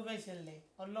nǹkankan tó fẹ́ ṣẹlẹ̀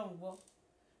Ọlọ́run gbọ́.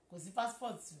 Kò sí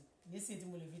passport nísìnyí tí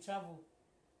mo lè fi travel.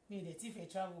 Mi ò dẹ̀ tí fẹ́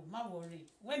travel. Má worry.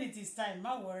 When it is time,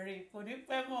 má worry. Kò ní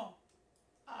pẹ́ mọ́.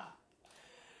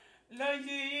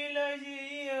 Lójú yín o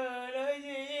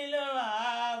lójú yín ló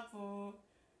máa pò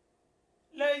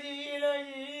lójú yín o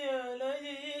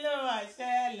lójú yín ló máa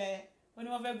ṣẹlẹ̀ ó ní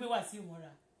wọ́n fẹ́ gbé Wàsíù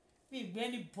mọ́ra mi ì gbé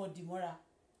anybody mọ́ra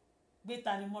gbé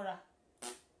tani mọ́ra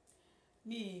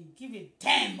mi ì give a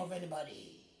damn of anybody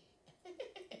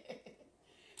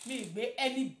mi ì gbé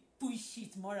any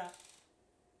bullshit mọ́ra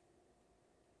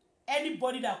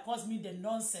anybody that calls me the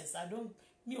nonsense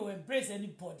mi ò embrace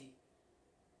anybody.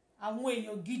 Àwọn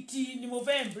èèyàn gidi ni mo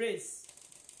fẹ́ embrace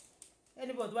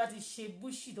anybody tó bá ti ṣe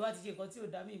bullshit tó bá ti ṣe nǹkan tí ò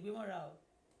dá mi ìgbé mọ́ra o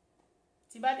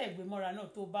tí bá dẹ̀ gbé mọ́ra náà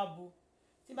tó bá bo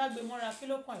tí bá gbé mọ́ra kí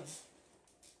ló kàn yìí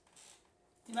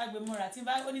tí bá gbé mọ́ra tí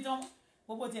bá ó ní tán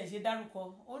gbogbo tiẹ̀ ṣe dárúkọ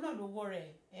ó náà lówó rẹ̀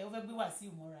ẹ̀ ó fẹ́ gbé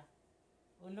Wàsíù mọ́ra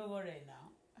olówó rẹ̀ náà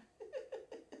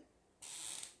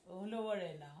òun lówó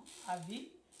rẹ̀ náà àbí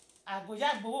àgòjá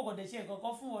gbowó kò dẹ̀ ṣe nǹkan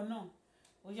kan fún wọn náà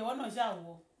òṣèwọ́ náà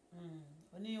ṣàwọ̀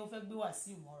ó ní ó fẹ́ gbé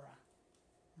Wàsíù mọ́ra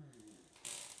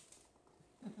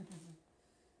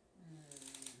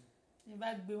ní bá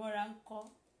gbé mọ́ra ń kọ́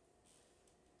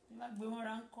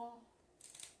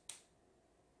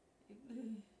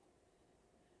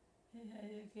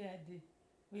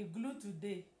we glue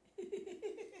today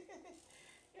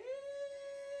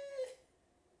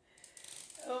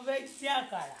ó fẹ́ tí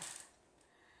àkàrà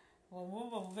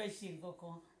mo fẹ́ ṣe nǹkan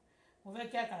kan mo fẹ́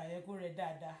kí àkàrà yẹn kó rẹ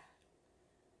dáadáa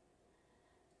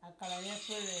àkàrà yẹn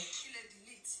pé rẹ. ilẹ̀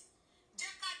delete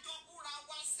jẹ́ ká jọ búra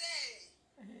wá sẹ́ẹ̀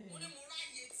mo ní mo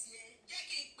ráyè tiẹ̀ jẹ́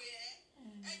kí n pè ẹ́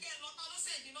ẹgbẹ́ lọ́ta ló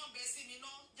sẹ̀dí náà bẹ́ sí mi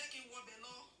náà jẹ́ kí n wọbẹ̀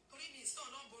lọ torí mi ìsọ̀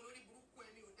náà bọ̀ lórí burúkú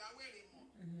ẹ̀ mi ò dá wèrè mọ́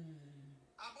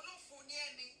àbó ló fún ní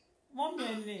ẹni. mọ́mí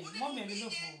ẹni ló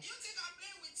fún. you think I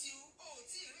play with you o ò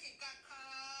tí ì rí nǹkan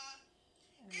kan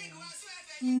kí ni wọ́n sọ ẹ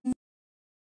fẹ́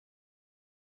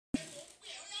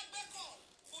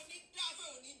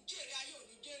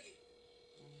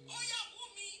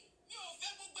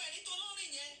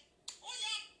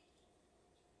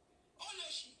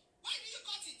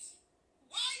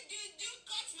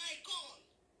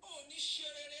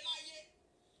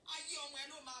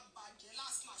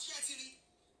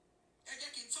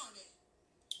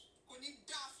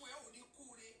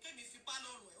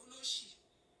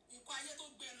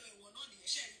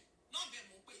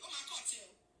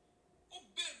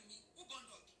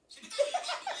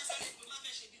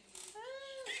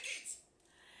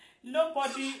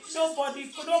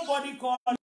nobody call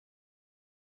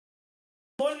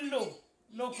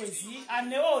ló pè sí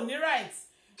and ó ní right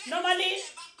normally.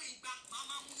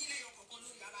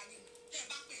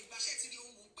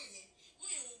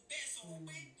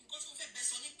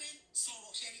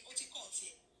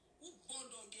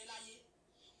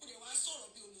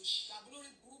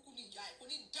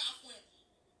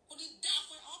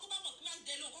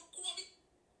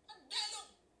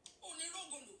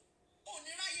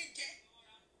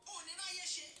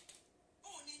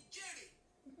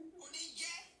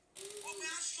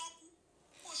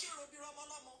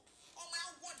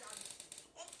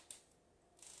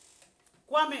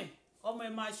 Kwame ọmọ ọmọ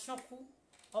ẹ máa ṣánkú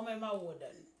ọmọ ẹ máa wọ̀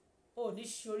dànù ó ní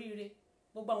ṣoríire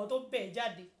gbogbo àwọn tó bẹ̀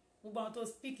jáde gbogbo àwọn tó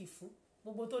speak fún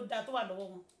gbogbo tó dáa tó wà lọ́wọ́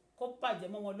wọn kó bàjẹ́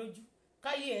mọ́ wọn lójú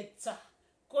káyé ẹ̀ ta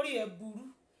kórí ẹ̀ burú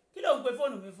kí ló ń pe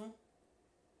fóònù mi fún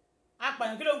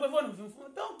apààyàn kí ló ń pe fóònù mi fún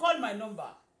don't call my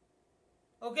number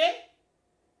okay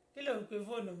kí ló ń pe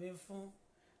fóònù mi fún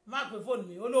má pe fóònù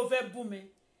mi ó ló fẹ́ bú mi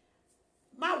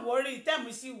má wọrí tẹ́ẹ̀mù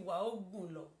sí wà ó gùn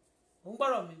lọ ò ń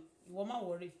gbọ́rọ̀ mi ìwọ má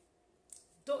wọrí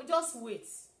just wait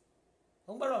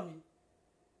ò ń gbọ́rọ̀ mi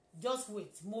just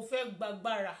wait mo fẹ́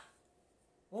gbàgbára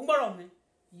ò ń gbọ́rọ̀ mi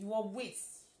ìwọ wait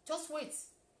just wait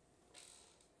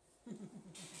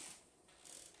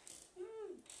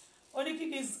ó ní kí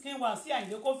n wá sí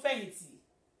Àyìndé kó fẹ̀yìntì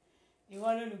ìwọ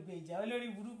lólùgbèjà olórí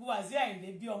burúkú wá sí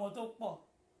Àyìndé bí ọmọ tó pọ̀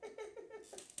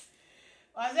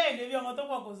wá sí Àyìndé bí ọmọ tó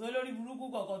pọ̀ kò sí olórí burúkú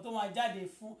kọ̀ọ̀kan tó máa jáde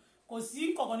fún kò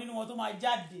sí kọ̀ọ̀kan nínú wọn tó máa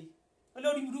jáde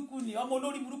olórí burúkú ni ọmọ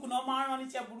olórí burúkú náà máa ń rán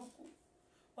níṣẹ́ burúkú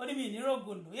ó ní mi ní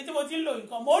rògòlò yé tí mo ti ń lò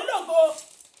nǹkan mò ń lògo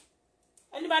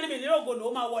ẹni bá ní mi ní rògòlò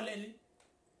ó máa wọlé ni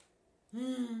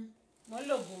mo ń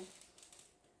lògo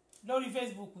lórí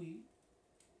Facebook yìí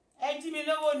ẹ jí mi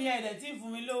lówó ni ẹ̀dẹ̀ tí ì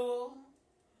fún mi lówó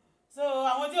so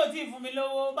àwọn tí ò tí ì fún mi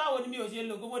lówó báwo ni mi ò ṣe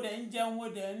lògo mo dẹ̀ ń jẹun mo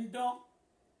dẹ̀ ń dán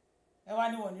ẹ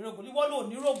wá ní wọ̀ ní rògòlò ìwọ ló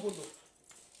ní rògòlò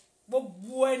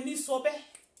gbogbo ẹni sọ bẹ́ẹ̀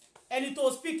ẹni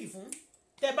tó speak fún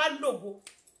tẹ bá lògo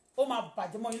ó máa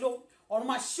bàjẹ́ mọ́ yín lówó ọ̀run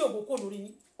máa ṣí ògo kó lórí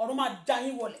yín ọ̀run máa da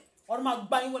yín wọlé ọ̀run máa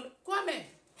gbá yín wọlé kwame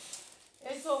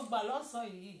ètò gbà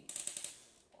lọ́sàn-án yìí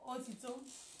ó ti tó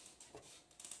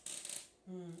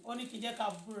ó ní kí n jẹ́ ká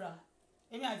búra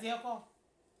èmi àti ẹ̀kọ́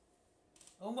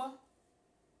ò ń gbọ́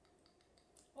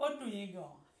ó dùn yín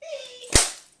gan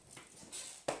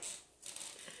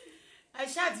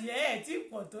aṣáàtìyẹ ẹ̀ tí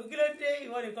pọ̀ tó kí ló dé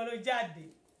ìwọ nìkan ló jáde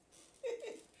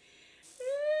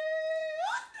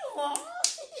ó dùn wọ́n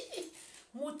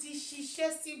mo ti ṣiṣẹ́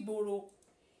sí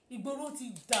ìgboro ti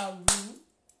dàrú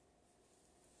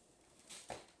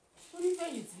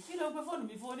onífẹ̀yìntì kí ló ń pe fóònù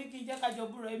mi fún oní kí n jẹ́ ká jọ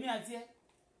búra èmi àti ẹ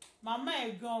màmá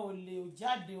ẹ̀ gan ò lè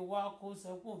jáde wá kó sọ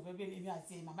pé òun fẹ́ bẹ́ẹ̀ èmi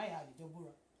àti ẹ màmá ẹ̀ àlejò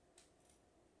búra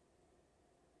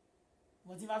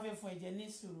mo ti bá fẹ́ fún ẹ̀jẹ̀ ní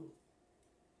sùúrù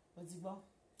mo ti gbọ́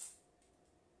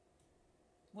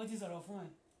mo ti sọ̀rọ̀ fún ẹ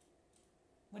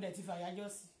mo dẹ̀ ti fàyájọ́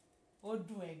sí ó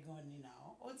dùn ẹ̀ gan ni nà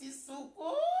ó ti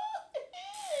sunkún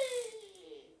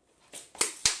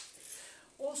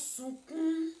ó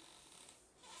sunkún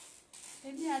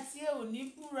èmi àti ẹ ò ní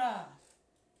búra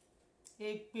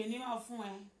èpè ní máa fún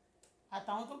ẹ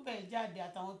àtàwọn tó bẹ̀ jáde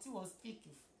àtàwọn tí wọ́n speak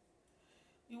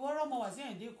ìwọ ọmọ wà sí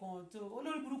Àyìndé kan tó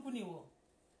olórí burúkú ni ìwọ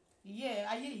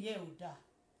ayé ìyẹ́ ò dáa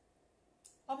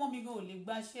ọmọ mi gan ò lè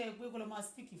gbaṣẹ́ pé kó lọ máa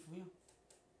speak fún yàn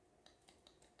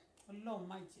ọlọ́run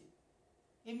má jẹ́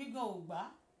èmi gan ò gbà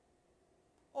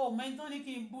ó mẹ́tọ́ ní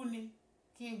kí n bú ni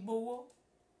kí n gbowó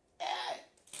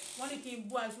wọ́n ní kí n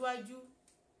bú aṣíwájú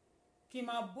kí n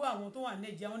máa bú àwọn tó wà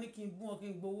Nàìjíríà wọ́n ní kí n bú wọn kí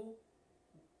n gbowó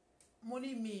mo ní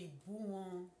mi ì bú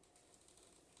wọn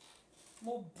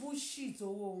mo bú shit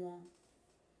owó wọn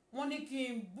wọ́n ní kí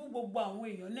n bú gbogbo àwọn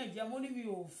èèyàn Nàìjíríà mo ní mi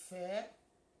ò fẹ́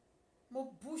mo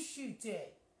bú shit ẹ̀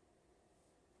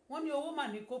wọ́n ní owó mà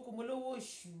ní kókó mo lówó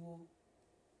òṣù o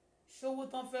ṣówó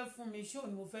tán fẹ́ fún mi ṣó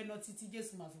ni mo fẹ́ ná títí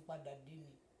Jésù máa fi padà dé mi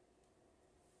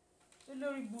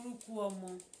lórí burúkú ọmọ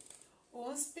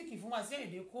òun speak fún wa sí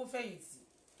Àyìndé kó fẹ̀yìntì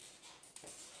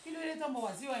kí ló dé tọ́mọ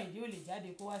wá sí Àyìndé ò lè jáde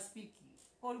kó wá speak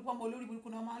orúkọ ọmọ olórí burúkú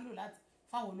náà máa ń lò láti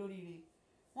fáwọn olóríire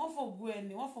wọ́n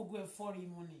fògo ẹ̀ fọ́ọ̀rì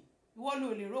mu ni ìwọ ló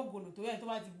lè rógòlò tó yẹ tó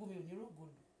bá ti bú mi ò ní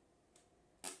rógòlò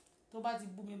tó bá ti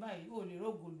bú mi báyìí ò lè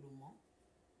rógòlò mọ́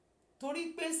torí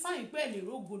pé sáyìn pé lè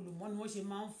rógòlò mọ́ ni wọ́n ṣe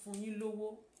máa ń fún yín lówó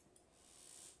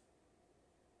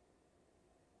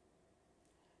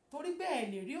torí pé ẹ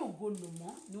lè rí ògòlò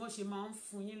mọ́ ni wọ́n ṣe máa ń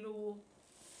fún yín lówó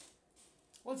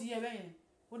ó ti yẹ bẹ́yẹn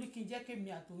ó ní kí n jẹ́ kémi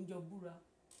àtòúnjọ búra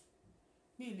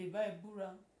mi ì lè bá ẹ búra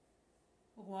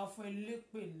ó kàn wá fún ẹ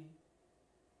lépè ni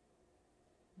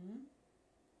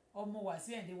ọmọ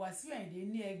Wàsíù Àyìndé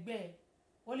ní ẹgbẹ́ ẹ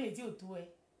ó lè tí ò tó ẹ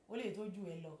ó lè tó jù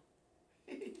ẹ lọ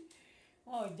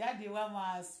wọn ò jáde wá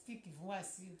máa speak fún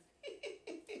Wàsíù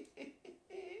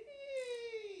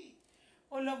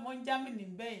ó lọ́mọ Germany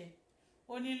ń bẹ̀ yẹn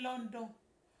ó ní London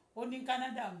ó ní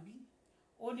Canada ń bí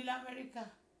ó ní lamẹ́ríkà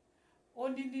ó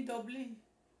ní Dublin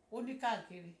ó ní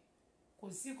káàkiri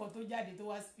kò sí nǹkan tó jáde tó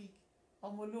wá speak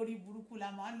ọmọ olórí burúkú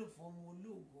la máa ń lò fún ọmọ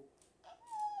olóògbé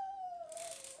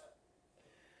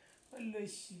ó lọ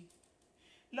sí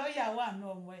lọ́ọ̀yà wà ní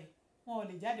ọmọ ẹ̀ wọn ò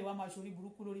lè jáde wá máa ṣorí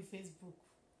burúkú lórí Facebook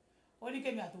ó ní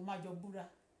kémi àtòun máa jọ búra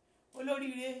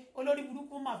olórí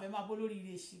burúkú máa fẹ́ máa bó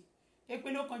lóríire ṣe èpè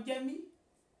ló kàn jẹ́ mí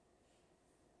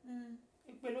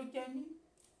èpè ló jẹ́ mí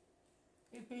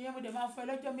èpè yẹn mo dẹ̀ máa fẹ́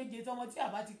lọ́jọ́ méje tọmọ tí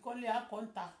àbá ti kọ́lé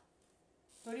àkọ́ńtà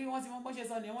torí wọ́n ti mọ bó ṣe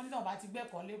sọ nìyẹn wọ́n ní tí wọ́n bá ti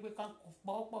gbẹ́kọ̀ọ́lé pé ká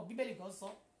pọ̀ọ́pọ̀ bíbélì kan sọ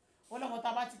ó lọ́mọ tá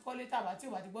a bá ti kọ́lé tàbá tí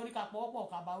ò bá ti gbọ́ ní ká pọ̀ọ́pọ̀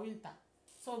ká bá wí ń tà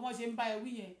so wọ́n ṣe ń bá ẹ wí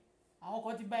yẹn àwọn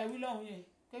kan ti bá ẹ wí lọ́hùn yẹn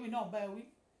kémi náà bá ẹ wí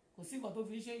kò sí nǹkan tó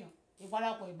fi ń ṣèyàn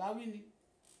ìparapọ̀ ìbáwí ni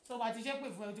so bá ti ṣépè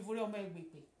fún ẹ o ti forí ọmọ ẹ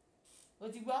gbèpè o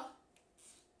ti gbọ́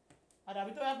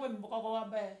àdàbí tó yẹ pé mi kọ́kọ́ wá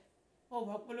bá ẹ ó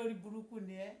mọ̀ pé lórí burúkú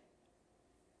ni ẹ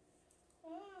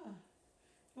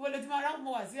ìwọ ló ti máa rákùn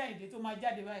mọ́ wá sí Àyìndé tó máa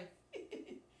jáde báyìí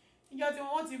ìjọ tí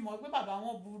wọ́n ti mọ̀ pé bàbá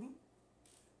wọn burú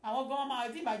àwọn gan máa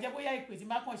tí ìbàjẹ́ bóyá ìpè tí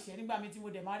má kàn ṣẹ́ nígbà mi tí mo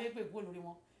dẹ̀ máa rí èpè kúrò lórí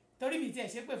wọn torí mi tiẹ̀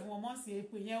ṣépè fún wọn mọ́ sí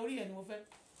èpè yẹn orí ẹ̀ ni mo fẹ́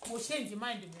mo change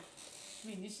mind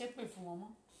mi ní ṣépè fún wọn mọ́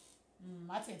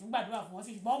má tiẹ̀ tún gbàdúrà fún wọn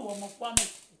sí ṣùgbọ́n wọ ọmọ Kwame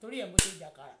torí ẹ̀ mo ṣe jà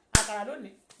àkàrà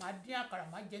lónìí máa dín àkàrà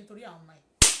máa jẹ nítorí àwọn ọmọ ẹ̀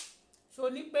so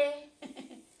ní pé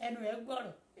ẹnu ẹ̀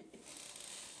gbọ́rọ̀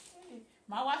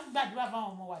máa wá gbàdúrà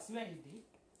fáwọn ọmọ wá sí Àyìndé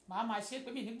máa ṣépè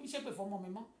mi ní ṣépè fún ọmọ mi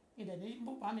mọ́ ìdẹ̀ ní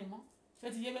bùpá mi mọ́ ṣé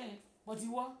ti yé bẹ́yẹn bọ́ ti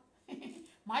wọ́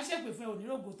màá ṣèpè fún ẹ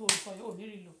onírògò tó sọ yóò ní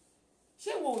rí lò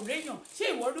ṣé ìwọ ò réyàn ṣé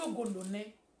ìwọ rògò lò ní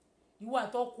ìwọ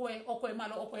àti ọkọ ẹ máa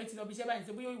lọ ọkọ ẹ ti lọ bí iṣẹ́ báyìí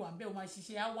ṣe bóyá ìwà ń bẹ o máa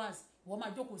ṣiṣẹ́ hours ìwọ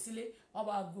máa jókòó sílé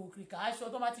ọba àgò kìkà aṣọ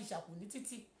tó máa ti ṣàkùn ní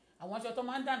títì àwọn aṣọ tó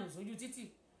máa ń dànù sójú títì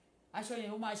aṣọ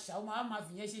yẹn ó máa ṣà ó máa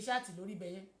fìyẹn ṣe ṣáàtì lórí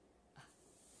ibẹ̀ yẹn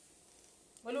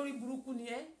olórí burúkú ni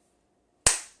ẹ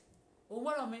òun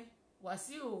wọ́rọ̀ mi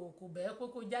Wàsíù kò bẹ́ẹ̀ pé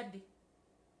kó jáde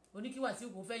oníkí Wàsíù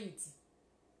kò fẹ̀yìntì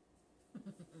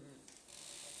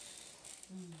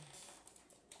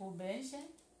kò bẹ́ẹ̀ ń ṣe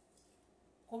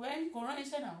kò rán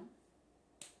iṣẹ́ náà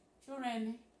ṣó rán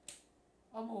ẹni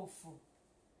ọmọ òfò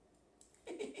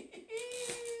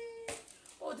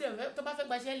ó ti ẹ̀fẹ́ tó bá fẹ́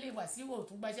gbaṣẹ́ lé Wàsíù ò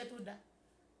tún gbaṣẹ́ tó dáa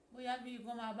bóyá bí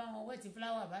wọ́n máa bá wọn wẹ́ẹ̀tì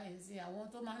fúláwà báyìí sí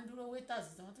àwọn tó máa ń dúró waiters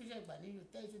tí wọ́n tún ṣe gbà ní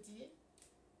hòtẹ́ẹ̀lì tó ti yé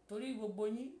torí gbogbo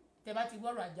yín tẹ bá ti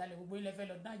gbọ́rọ̀ àjálẹ̀ gbogbo yín lẹ fẹ́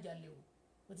lọ dán àjálẹ̀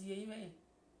o ti yé yín mẹ́yìn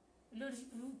lórí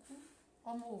burúkú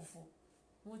ọmọ òfò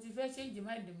mo ti fẹ́ change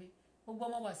mind mi gbogbo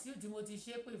ọmọ Wàsíù tí mo ti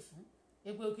ṣépè fún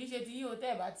èpè ò kì í ṣe ti yín o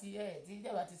tẹ́ ẹ̀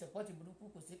bá ti support burúkú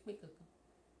kò sí pé kankan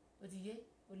ó ti yé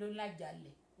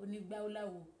olóńlájàlẹ̀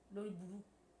onígbáwóláwo lórí burúkú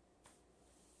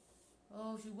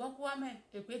ṣùgbọ́n Kwame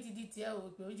èpè ti di tiẹ̀ o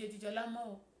èpè oúnjẹ ti jọlá mọ́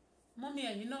o mọ́mí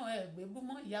ẹ̀yìn náà ẹ̀ gbé bú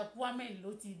mọ́ ìyá Kwame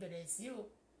ló ti bẹ̀rẹ̀ sí o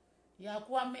ìyá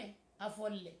Kwame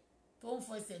afọlẹ̀ tó ń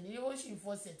fọsẹ̀ ní ó sì ń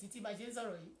fọsẹ̀ títí bá ṣe ń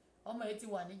sọ̀rọ̀ yìí ọmọ ẹ̀ ti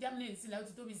wà ní Germany sílẹ̀ ó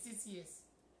ti tó bí 6 years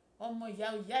ọmọ ìyá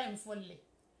ẹ̀ ń fọlẹ̀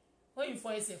ó yìí fọ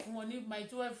ẹsẹ̀ fún wọn ní my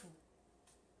 12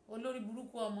 olórí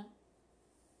burúkú ọmọ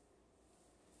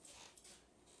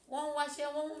wọ́n ń wáṣẹ́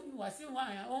wọ́n wá sí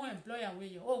wọ́n employ àwọn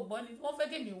èèyàn ó gbọ́ ni wọ́n fẹ́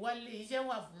kí mi wálé iṣẹ́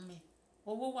wà fún mi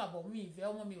owó wà bọ̀ mí ìfẹ́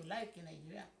ọmọ mi ò láìkí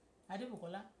Nàìjíríà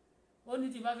Adébùkọ́lá ó ní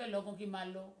tí bá fẹ́ lọ́kàn kí n máa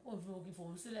lọ ó ń fi òkè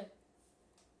fòun sílẹ̀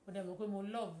ó dẹ̀ mọ̀ pé mo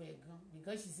love ẹ̀ gan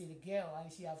because she's a girl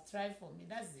and she have tried for me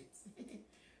that's it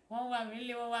wọ́n wá mi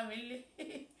lé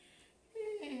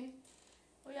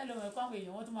ó yá lọ́wọ́ ẹ̀kọ́ àwọn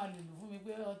èèyàn wọ́n tún máa lùlù fún mi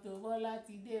pé Auto-Bola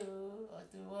ti dé o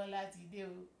Auto-Bola ti dé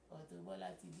o Auto-Bola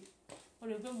ti dé ó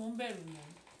rò pé mò ń bẹ̀rù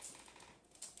yàn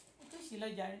ó tó ṣe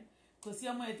lọ́jà rẹ kò sí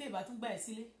ọmọ ẹ̀ tí ìbá tún gbà ẹ̀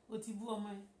sílé ó ti bú ọmọ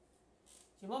ẹ̀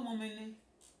ṣùgbọ́n ọmọ mi ni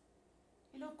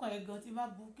kí ló kàn ẹ́ gan tí bá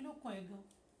bu kí ló kàn ẹ́ gan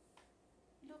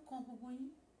kí ló kàn gbogbo yín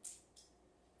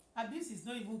abuse is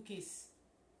not even case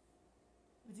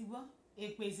ó ti gbọ́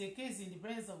èpè is a case in the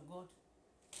presence of God.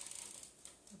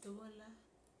 Auto-Bola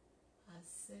has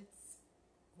set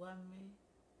Kwame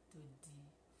to the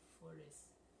forest.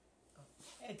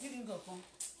 Ẹ tí rí nǹkan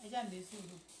ẹ já lè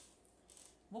sùúrù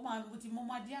mo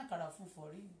máa dín àkàrà fún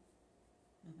fọ̀rí.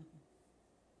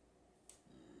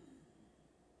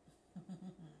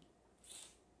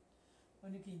 Ó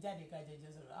ní kí n jáde ká jẹjọ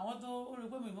sọ̀rọ̀ àwọn tó ó rí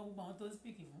pé mi mọ gbogbo àwọn tó ń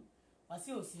speak fún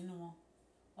Wàsíù ò sínú wọn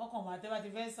ọkàn máa tẹ́ bá ti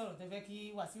fẹ́ sọ̀rọ̀ tẹ́ fẹ́ kí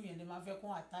Wàsíù yẹn lè máa fẹ́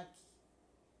kún àtàkì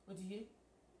ó ti yé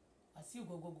Wàsíù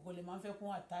gọgọgọgọ lè máa fẹ́ kún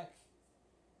àtàkì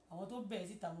àwọn tó bẹ̀ẹ́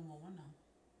síta mo mọ̀ wọ́n náà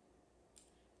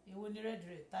èwo ní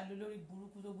rẹ́dìrẹ́ ta ló lórí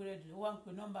burúkú tó gbé rẹ́dìrẹ́ ó wá ń pe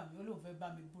nọ́mbà mi ó lóun fẹ́ bá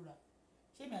mi búra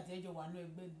ṣé mi àti ẹjọ́ wà nú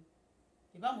ẹgbẹ́ ni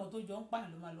ìbáwọn tó jọ ń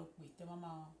pààyàn ló máa lọ pè tẹ́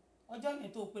máa ọjọ́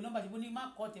yẹn tó pe nọ́mbà tí mo ní má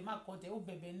kọ́ tẹ́ ó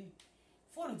bẹ̀bẹ̀ ní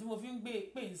fóònù tí mo fi ń gbé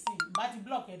pè ń sìn bá ti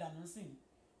block ẹ̀ dànù sìn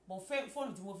bọ̀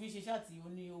fóònù tí mo fi ń ṣe ṣáàtì ó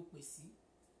ní ó pè sí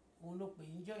òun ló pè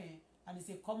níjọ́ yẹn and it's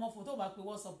a common phone tó bá pe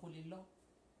WhatsApp kò lè lọ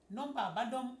nọ́mbà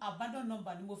abandon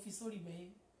number ni mo fi sórí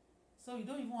bẹ́ẹ̀ so you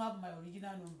don't even have my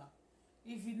original number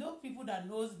if you know people that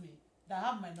knows me that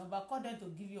have my number call them to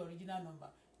give you original number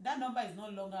that number is no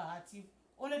longer active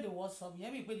only the WhatsApp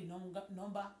yẹn mi pe the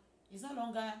number is no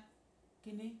longer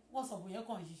kini WhatsApp yẹn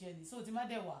kàn ṣiṣẹ́ ni so tí má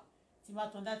dẹ̀ wà tí má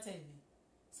tán dátẹ̀ ni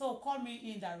so call me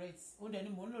indirect ó dẹ̀ ni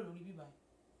mò ń lò lórí bíbá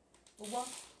ó gbọ́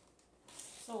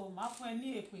so màá fún ẹ ní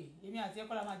èpè èmi àti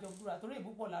ẹ̀kọ́ la máa jọ búra torí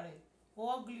ìbúpọ̀ lára ẹ̀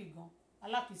ó ugly gan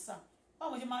alákìísà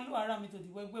báwo ṣe máa lò ara mi tó di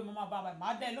wẹ́gbẹ́ mo máa bá báyìí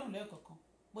máa dá ẹ lóhùn lẹ́ẹ̀kọ̀ọ̀kan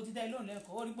mo ti dá ẹ lóhùn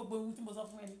lẹ́ẹ̀kọ̀ọ́ ó rí gbogbo ohun tí mo sọ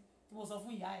fún ẹni tí mo sọ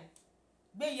fún ìyá ẹ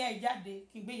gbé ìyá ẹ jáde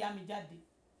kí n gbé ìyá mi jáde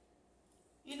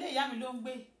ilé ìyá mi ló ń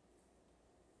gbé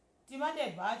tí bá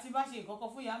dẹ̀ bá tí bá ṣe ìkọ́kọ́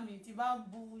fún ìyá mi tí bá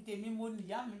bu tèmi mo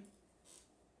nìyá mi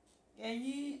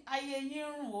ẹ̀yin ayé yín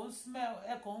rùn ó smell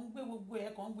ẹ̀kọ́ ń gbé gbogbo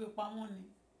ẹ̀kọ́ ń gbé pamọ́ ni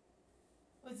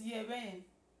ó ti yẹ bẹ́ẹ̀ yẹn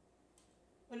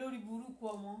olórí burúkú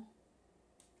ọmọ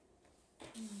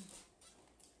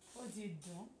ó ti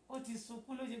dùn ó ti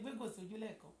sunkún ló ṣe gbé gòsójú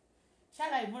lẹ́ẹ̀kan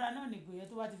ṣáàrà ìmúra náà nìgò yẹn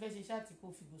tó bá ti fẹ́ ṣe ṣáàtì kó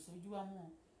fi gòsójú wá mọ́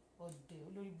ọ̀dẹ̀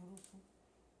olórí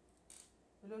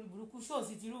burúkú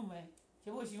ṣóòsì ti rúùmù ẹ ṣé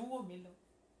bó ṣe ń wò mí lọ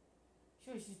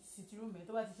ṣóòsì ti rúùmù ẹ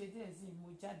tó bá ti ṣe díẹ̀ sí mo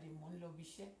jáde mo ń lọ bí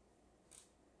iṣẹ́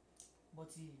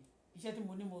bọ́tì iṣẹ́ tí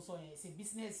mo ní mo sọ yẹn ṣe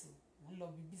bísínẹ́sì mo ń lọ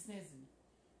bí bísínẹ́sì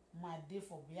mi máa dé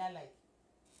for beer like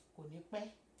kò ní pẹ́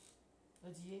ó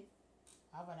ti yé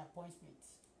I have an appointment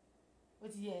ó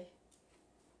ti yẹ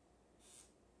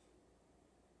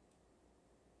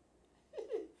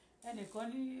ẹnìkan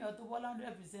ní Auto-Bola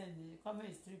 100% ní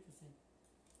comment 3%.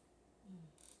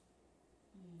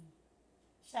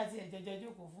 Ṣáàtì ẹ̀jọ̀jọ̀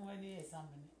jókòó fún ẹni ẹ̀sán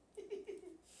mi ni.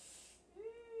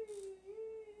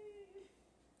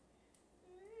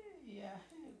 Ìyá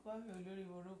ẹ̀kọ́ mi olórí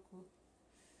orúkú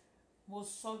mo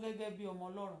sọ gẹ́gẹ́ bí ọmọ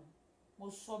Ọlọ́run mo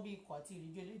sọ bí ikọ̀ àti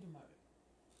ìrìnjọ Elédùmarè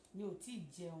mi ò tí ì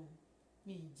jẹun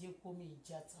mi ì jẹpo mi ì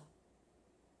jata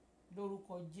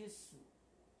lórúkọ Jésù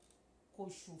kò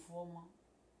ṣòfò ọmọ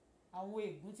àwọn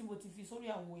ègún tí mo ti fi sórí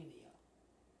àwọn ènìyàn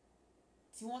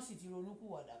tí wọ́n sì ti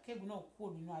ronúkúwàdà kẹ́gùn náà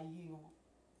kúrò nínú ayé wọn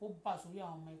kó bà sórí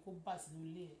àwọn ọmọ yẹn kó bà sínú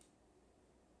ilé ẹ̀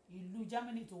ìlú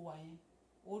Germany tó wà yẹn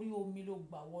orí omi ló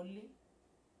gbà wọlé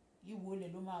ìwò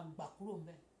ilẹ̀ ló máa gbà kúrò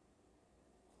ńbẹ̀.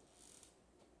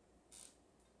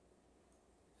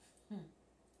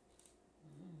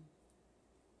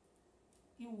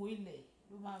 Ìwò ilẹ̀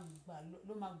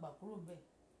ló máa gbà kúrò ńbẹ̀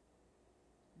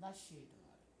láṣẹ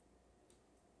Èdùmàrè.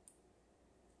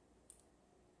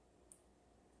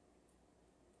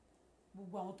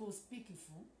 Gbogbo àwọn tó speak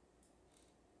fún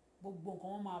gbogbo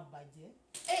nǹkan wọn máa bàjẹ́.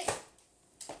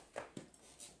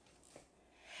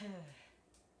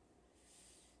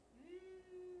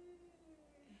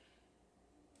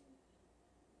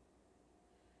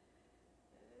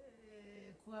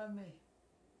 Kwame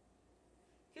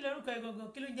kí lorúkọ ẹ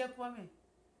gangan kí ló ń jẹ́ Kwame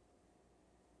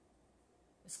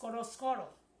skọrọskọrọ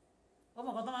ọmọ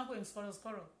kan tó máa ń pè ní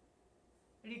skọrọskọrọ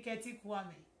Riketi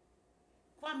Kwame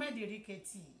di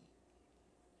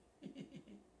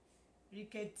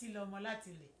Riketi lọmọ láti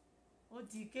ilẹ̀ ó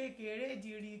ti kékeré di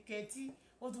Riketi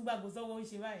ó tún gbàgbọ́ sọ́wọ́ ń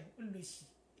ṣe báyìí ó lè ṣì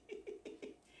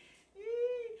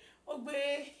ó gbé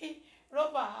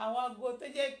rọ́bà àwọn aago tó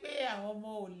jẹ́ pé àwọn ọmọ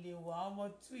ò lè wà ọmọ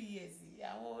 2 years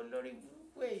àwọn olórí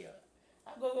burúkú èèyàn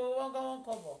agogo wọ́n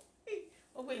kọ̀ bọ̀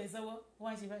ó gbé yẹn sọ́wọ́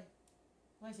wọ́n ṣe báyìí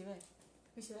ó ṣe báyìí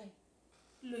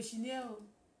lòṣì ní ẹ̀ o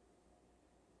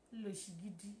lòṣì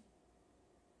gidi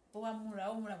ó wá múra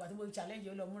àgbà tí mo challenge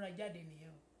ó lọ múra jáde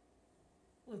nìyẹn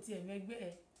o ti ẹ̀mí ẹgbẹ́ ẹ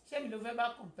ṣé mi ló fẹ́ bá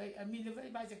mi ló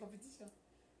fẹ́ bá ṣe competition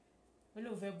ó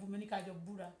lóun fẹ́ bú mi ní kájọ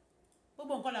búra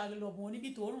gbogbo nǹkan là lọ́bùn òní bí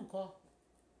tòórùn kọ́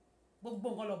gbogbo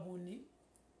nǹkan lọ́bùn òní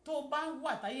tó bá ń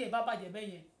wà táyé ẹ̀ bá bàjẹ́ bẹ́ẹ̀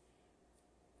yẹn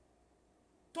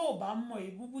tó bá mọ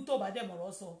ìbúbú tó bá dẹ̀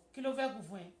mọ̀rọ̀ sọ kí ló fẹ́ kù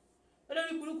fún ẹ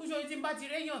olórí burúkú ṣorí tí ń bá ti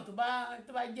réyàn tó bá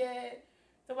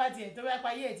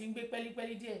payé ẹ̀ tí ń gbé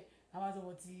pẹ́lípẹ́lí díẹ̀ àwọn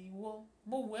àtọ̀wọ̀ ti wọ́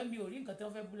mo wù ẹ́ mi ò rí nǹkan tí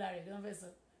wọ́n fẹ́ bú lára ẹ̀ tí wọ́n fẹ́ sọ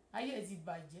ayé ẹ̀ ti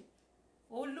bàjẹ́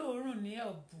olóòórùn ní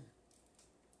ọ̀bùn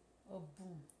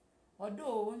ọ̀dọ́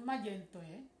òun má jẹ́ ń tàn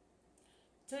ẹ́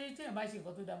torí téèyàn bá ṣe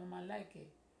nǹkan tó dáa mo máa láìkẹ́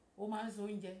ó máa ń so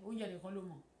oúnjẹ nìkan ló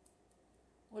mọ̀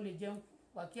ó lè jẹun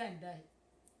wákí àǹdá ẹ̀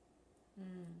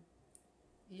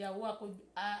ìyàwó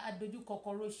adójúkọkọ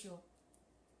róṣọ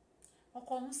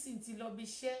ọkọ òun sì ti lọ bí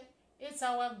iṣẹ́ 8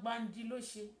 hour gbandi ló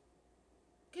ṣe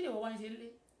kí ni wọ́n wá ń ṣe lé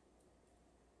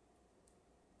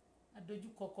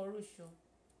adójúkọkọ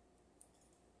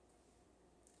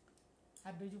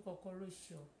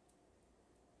róṣọ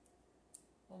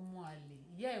ọmọ àlè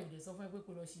ìyá ẹ̀ ò dẹ̀ sọ fún ẹ pé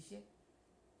kó lọ ṣiṣẹ́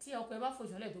tí ọkọ ẹ bá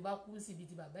fòṣánlẹ̀ tó bá kú síbi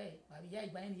ti bàbá ẹ̀ àbí ìyá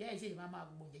ìgbà yẹn ìyá ẹ̀ ṣe máa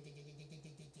gbọ̀n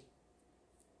jẹjẹjẹjẹjẹjẹjẹ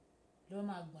ló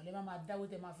máa gbọ̀n lẹ́ máa dáwó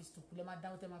tẹ́ máa fi sòkú lẹ́ máa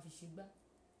dáwó tẹ́ máa fi ṣe gbá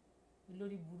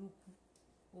lórí burúkú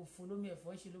òfò lómi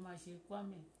ẹ̀fọ́ ṣe ló máa ṣe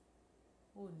Kwame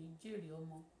ò ní jèrè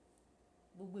ọmọ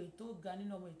gbogbo ètò ga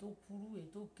nínú ọmọ ètò kúrú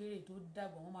ètò kéré ètò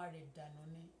dàgbà wọn máa rẹ̀ dànù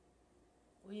ni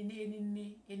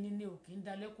ẹni ní òkè ń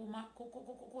dalẹ̀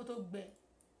kó tó gbẹ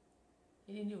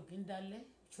ẹni ní òkè ń dalẹ̀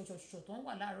ṣọ̀ṣọ̀ṣọ̀ tó ń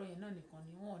wà láàárọ̀ yẹn náà nìkan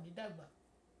ni wọn ò ní dàgbà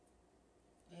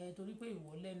torí pé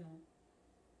ìwọ lẹ́nu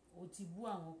o ti bú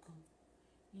àwọn kan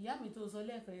ìyá mi tó sọ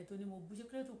lẹ́ẹ̀kan yẹn tó ní mo bú ṣé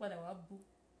kéré tó padà wá bú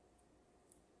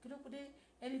kí ló dé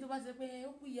ẹni tó bá ti sọ pé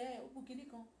ó bú ìyá ẹ̀ ó bú kinní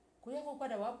kan kò yẹ kó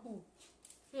padà wá bù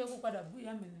ó yẹ kó padà bú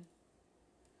ìyá mi ni.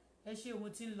 Ẹ ṣé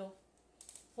ohun tí ń lọ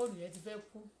fóònù yẹn ti fẹ́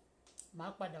kú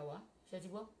màá padà wá ṣe ti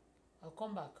gbọ́ I'll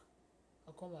come back.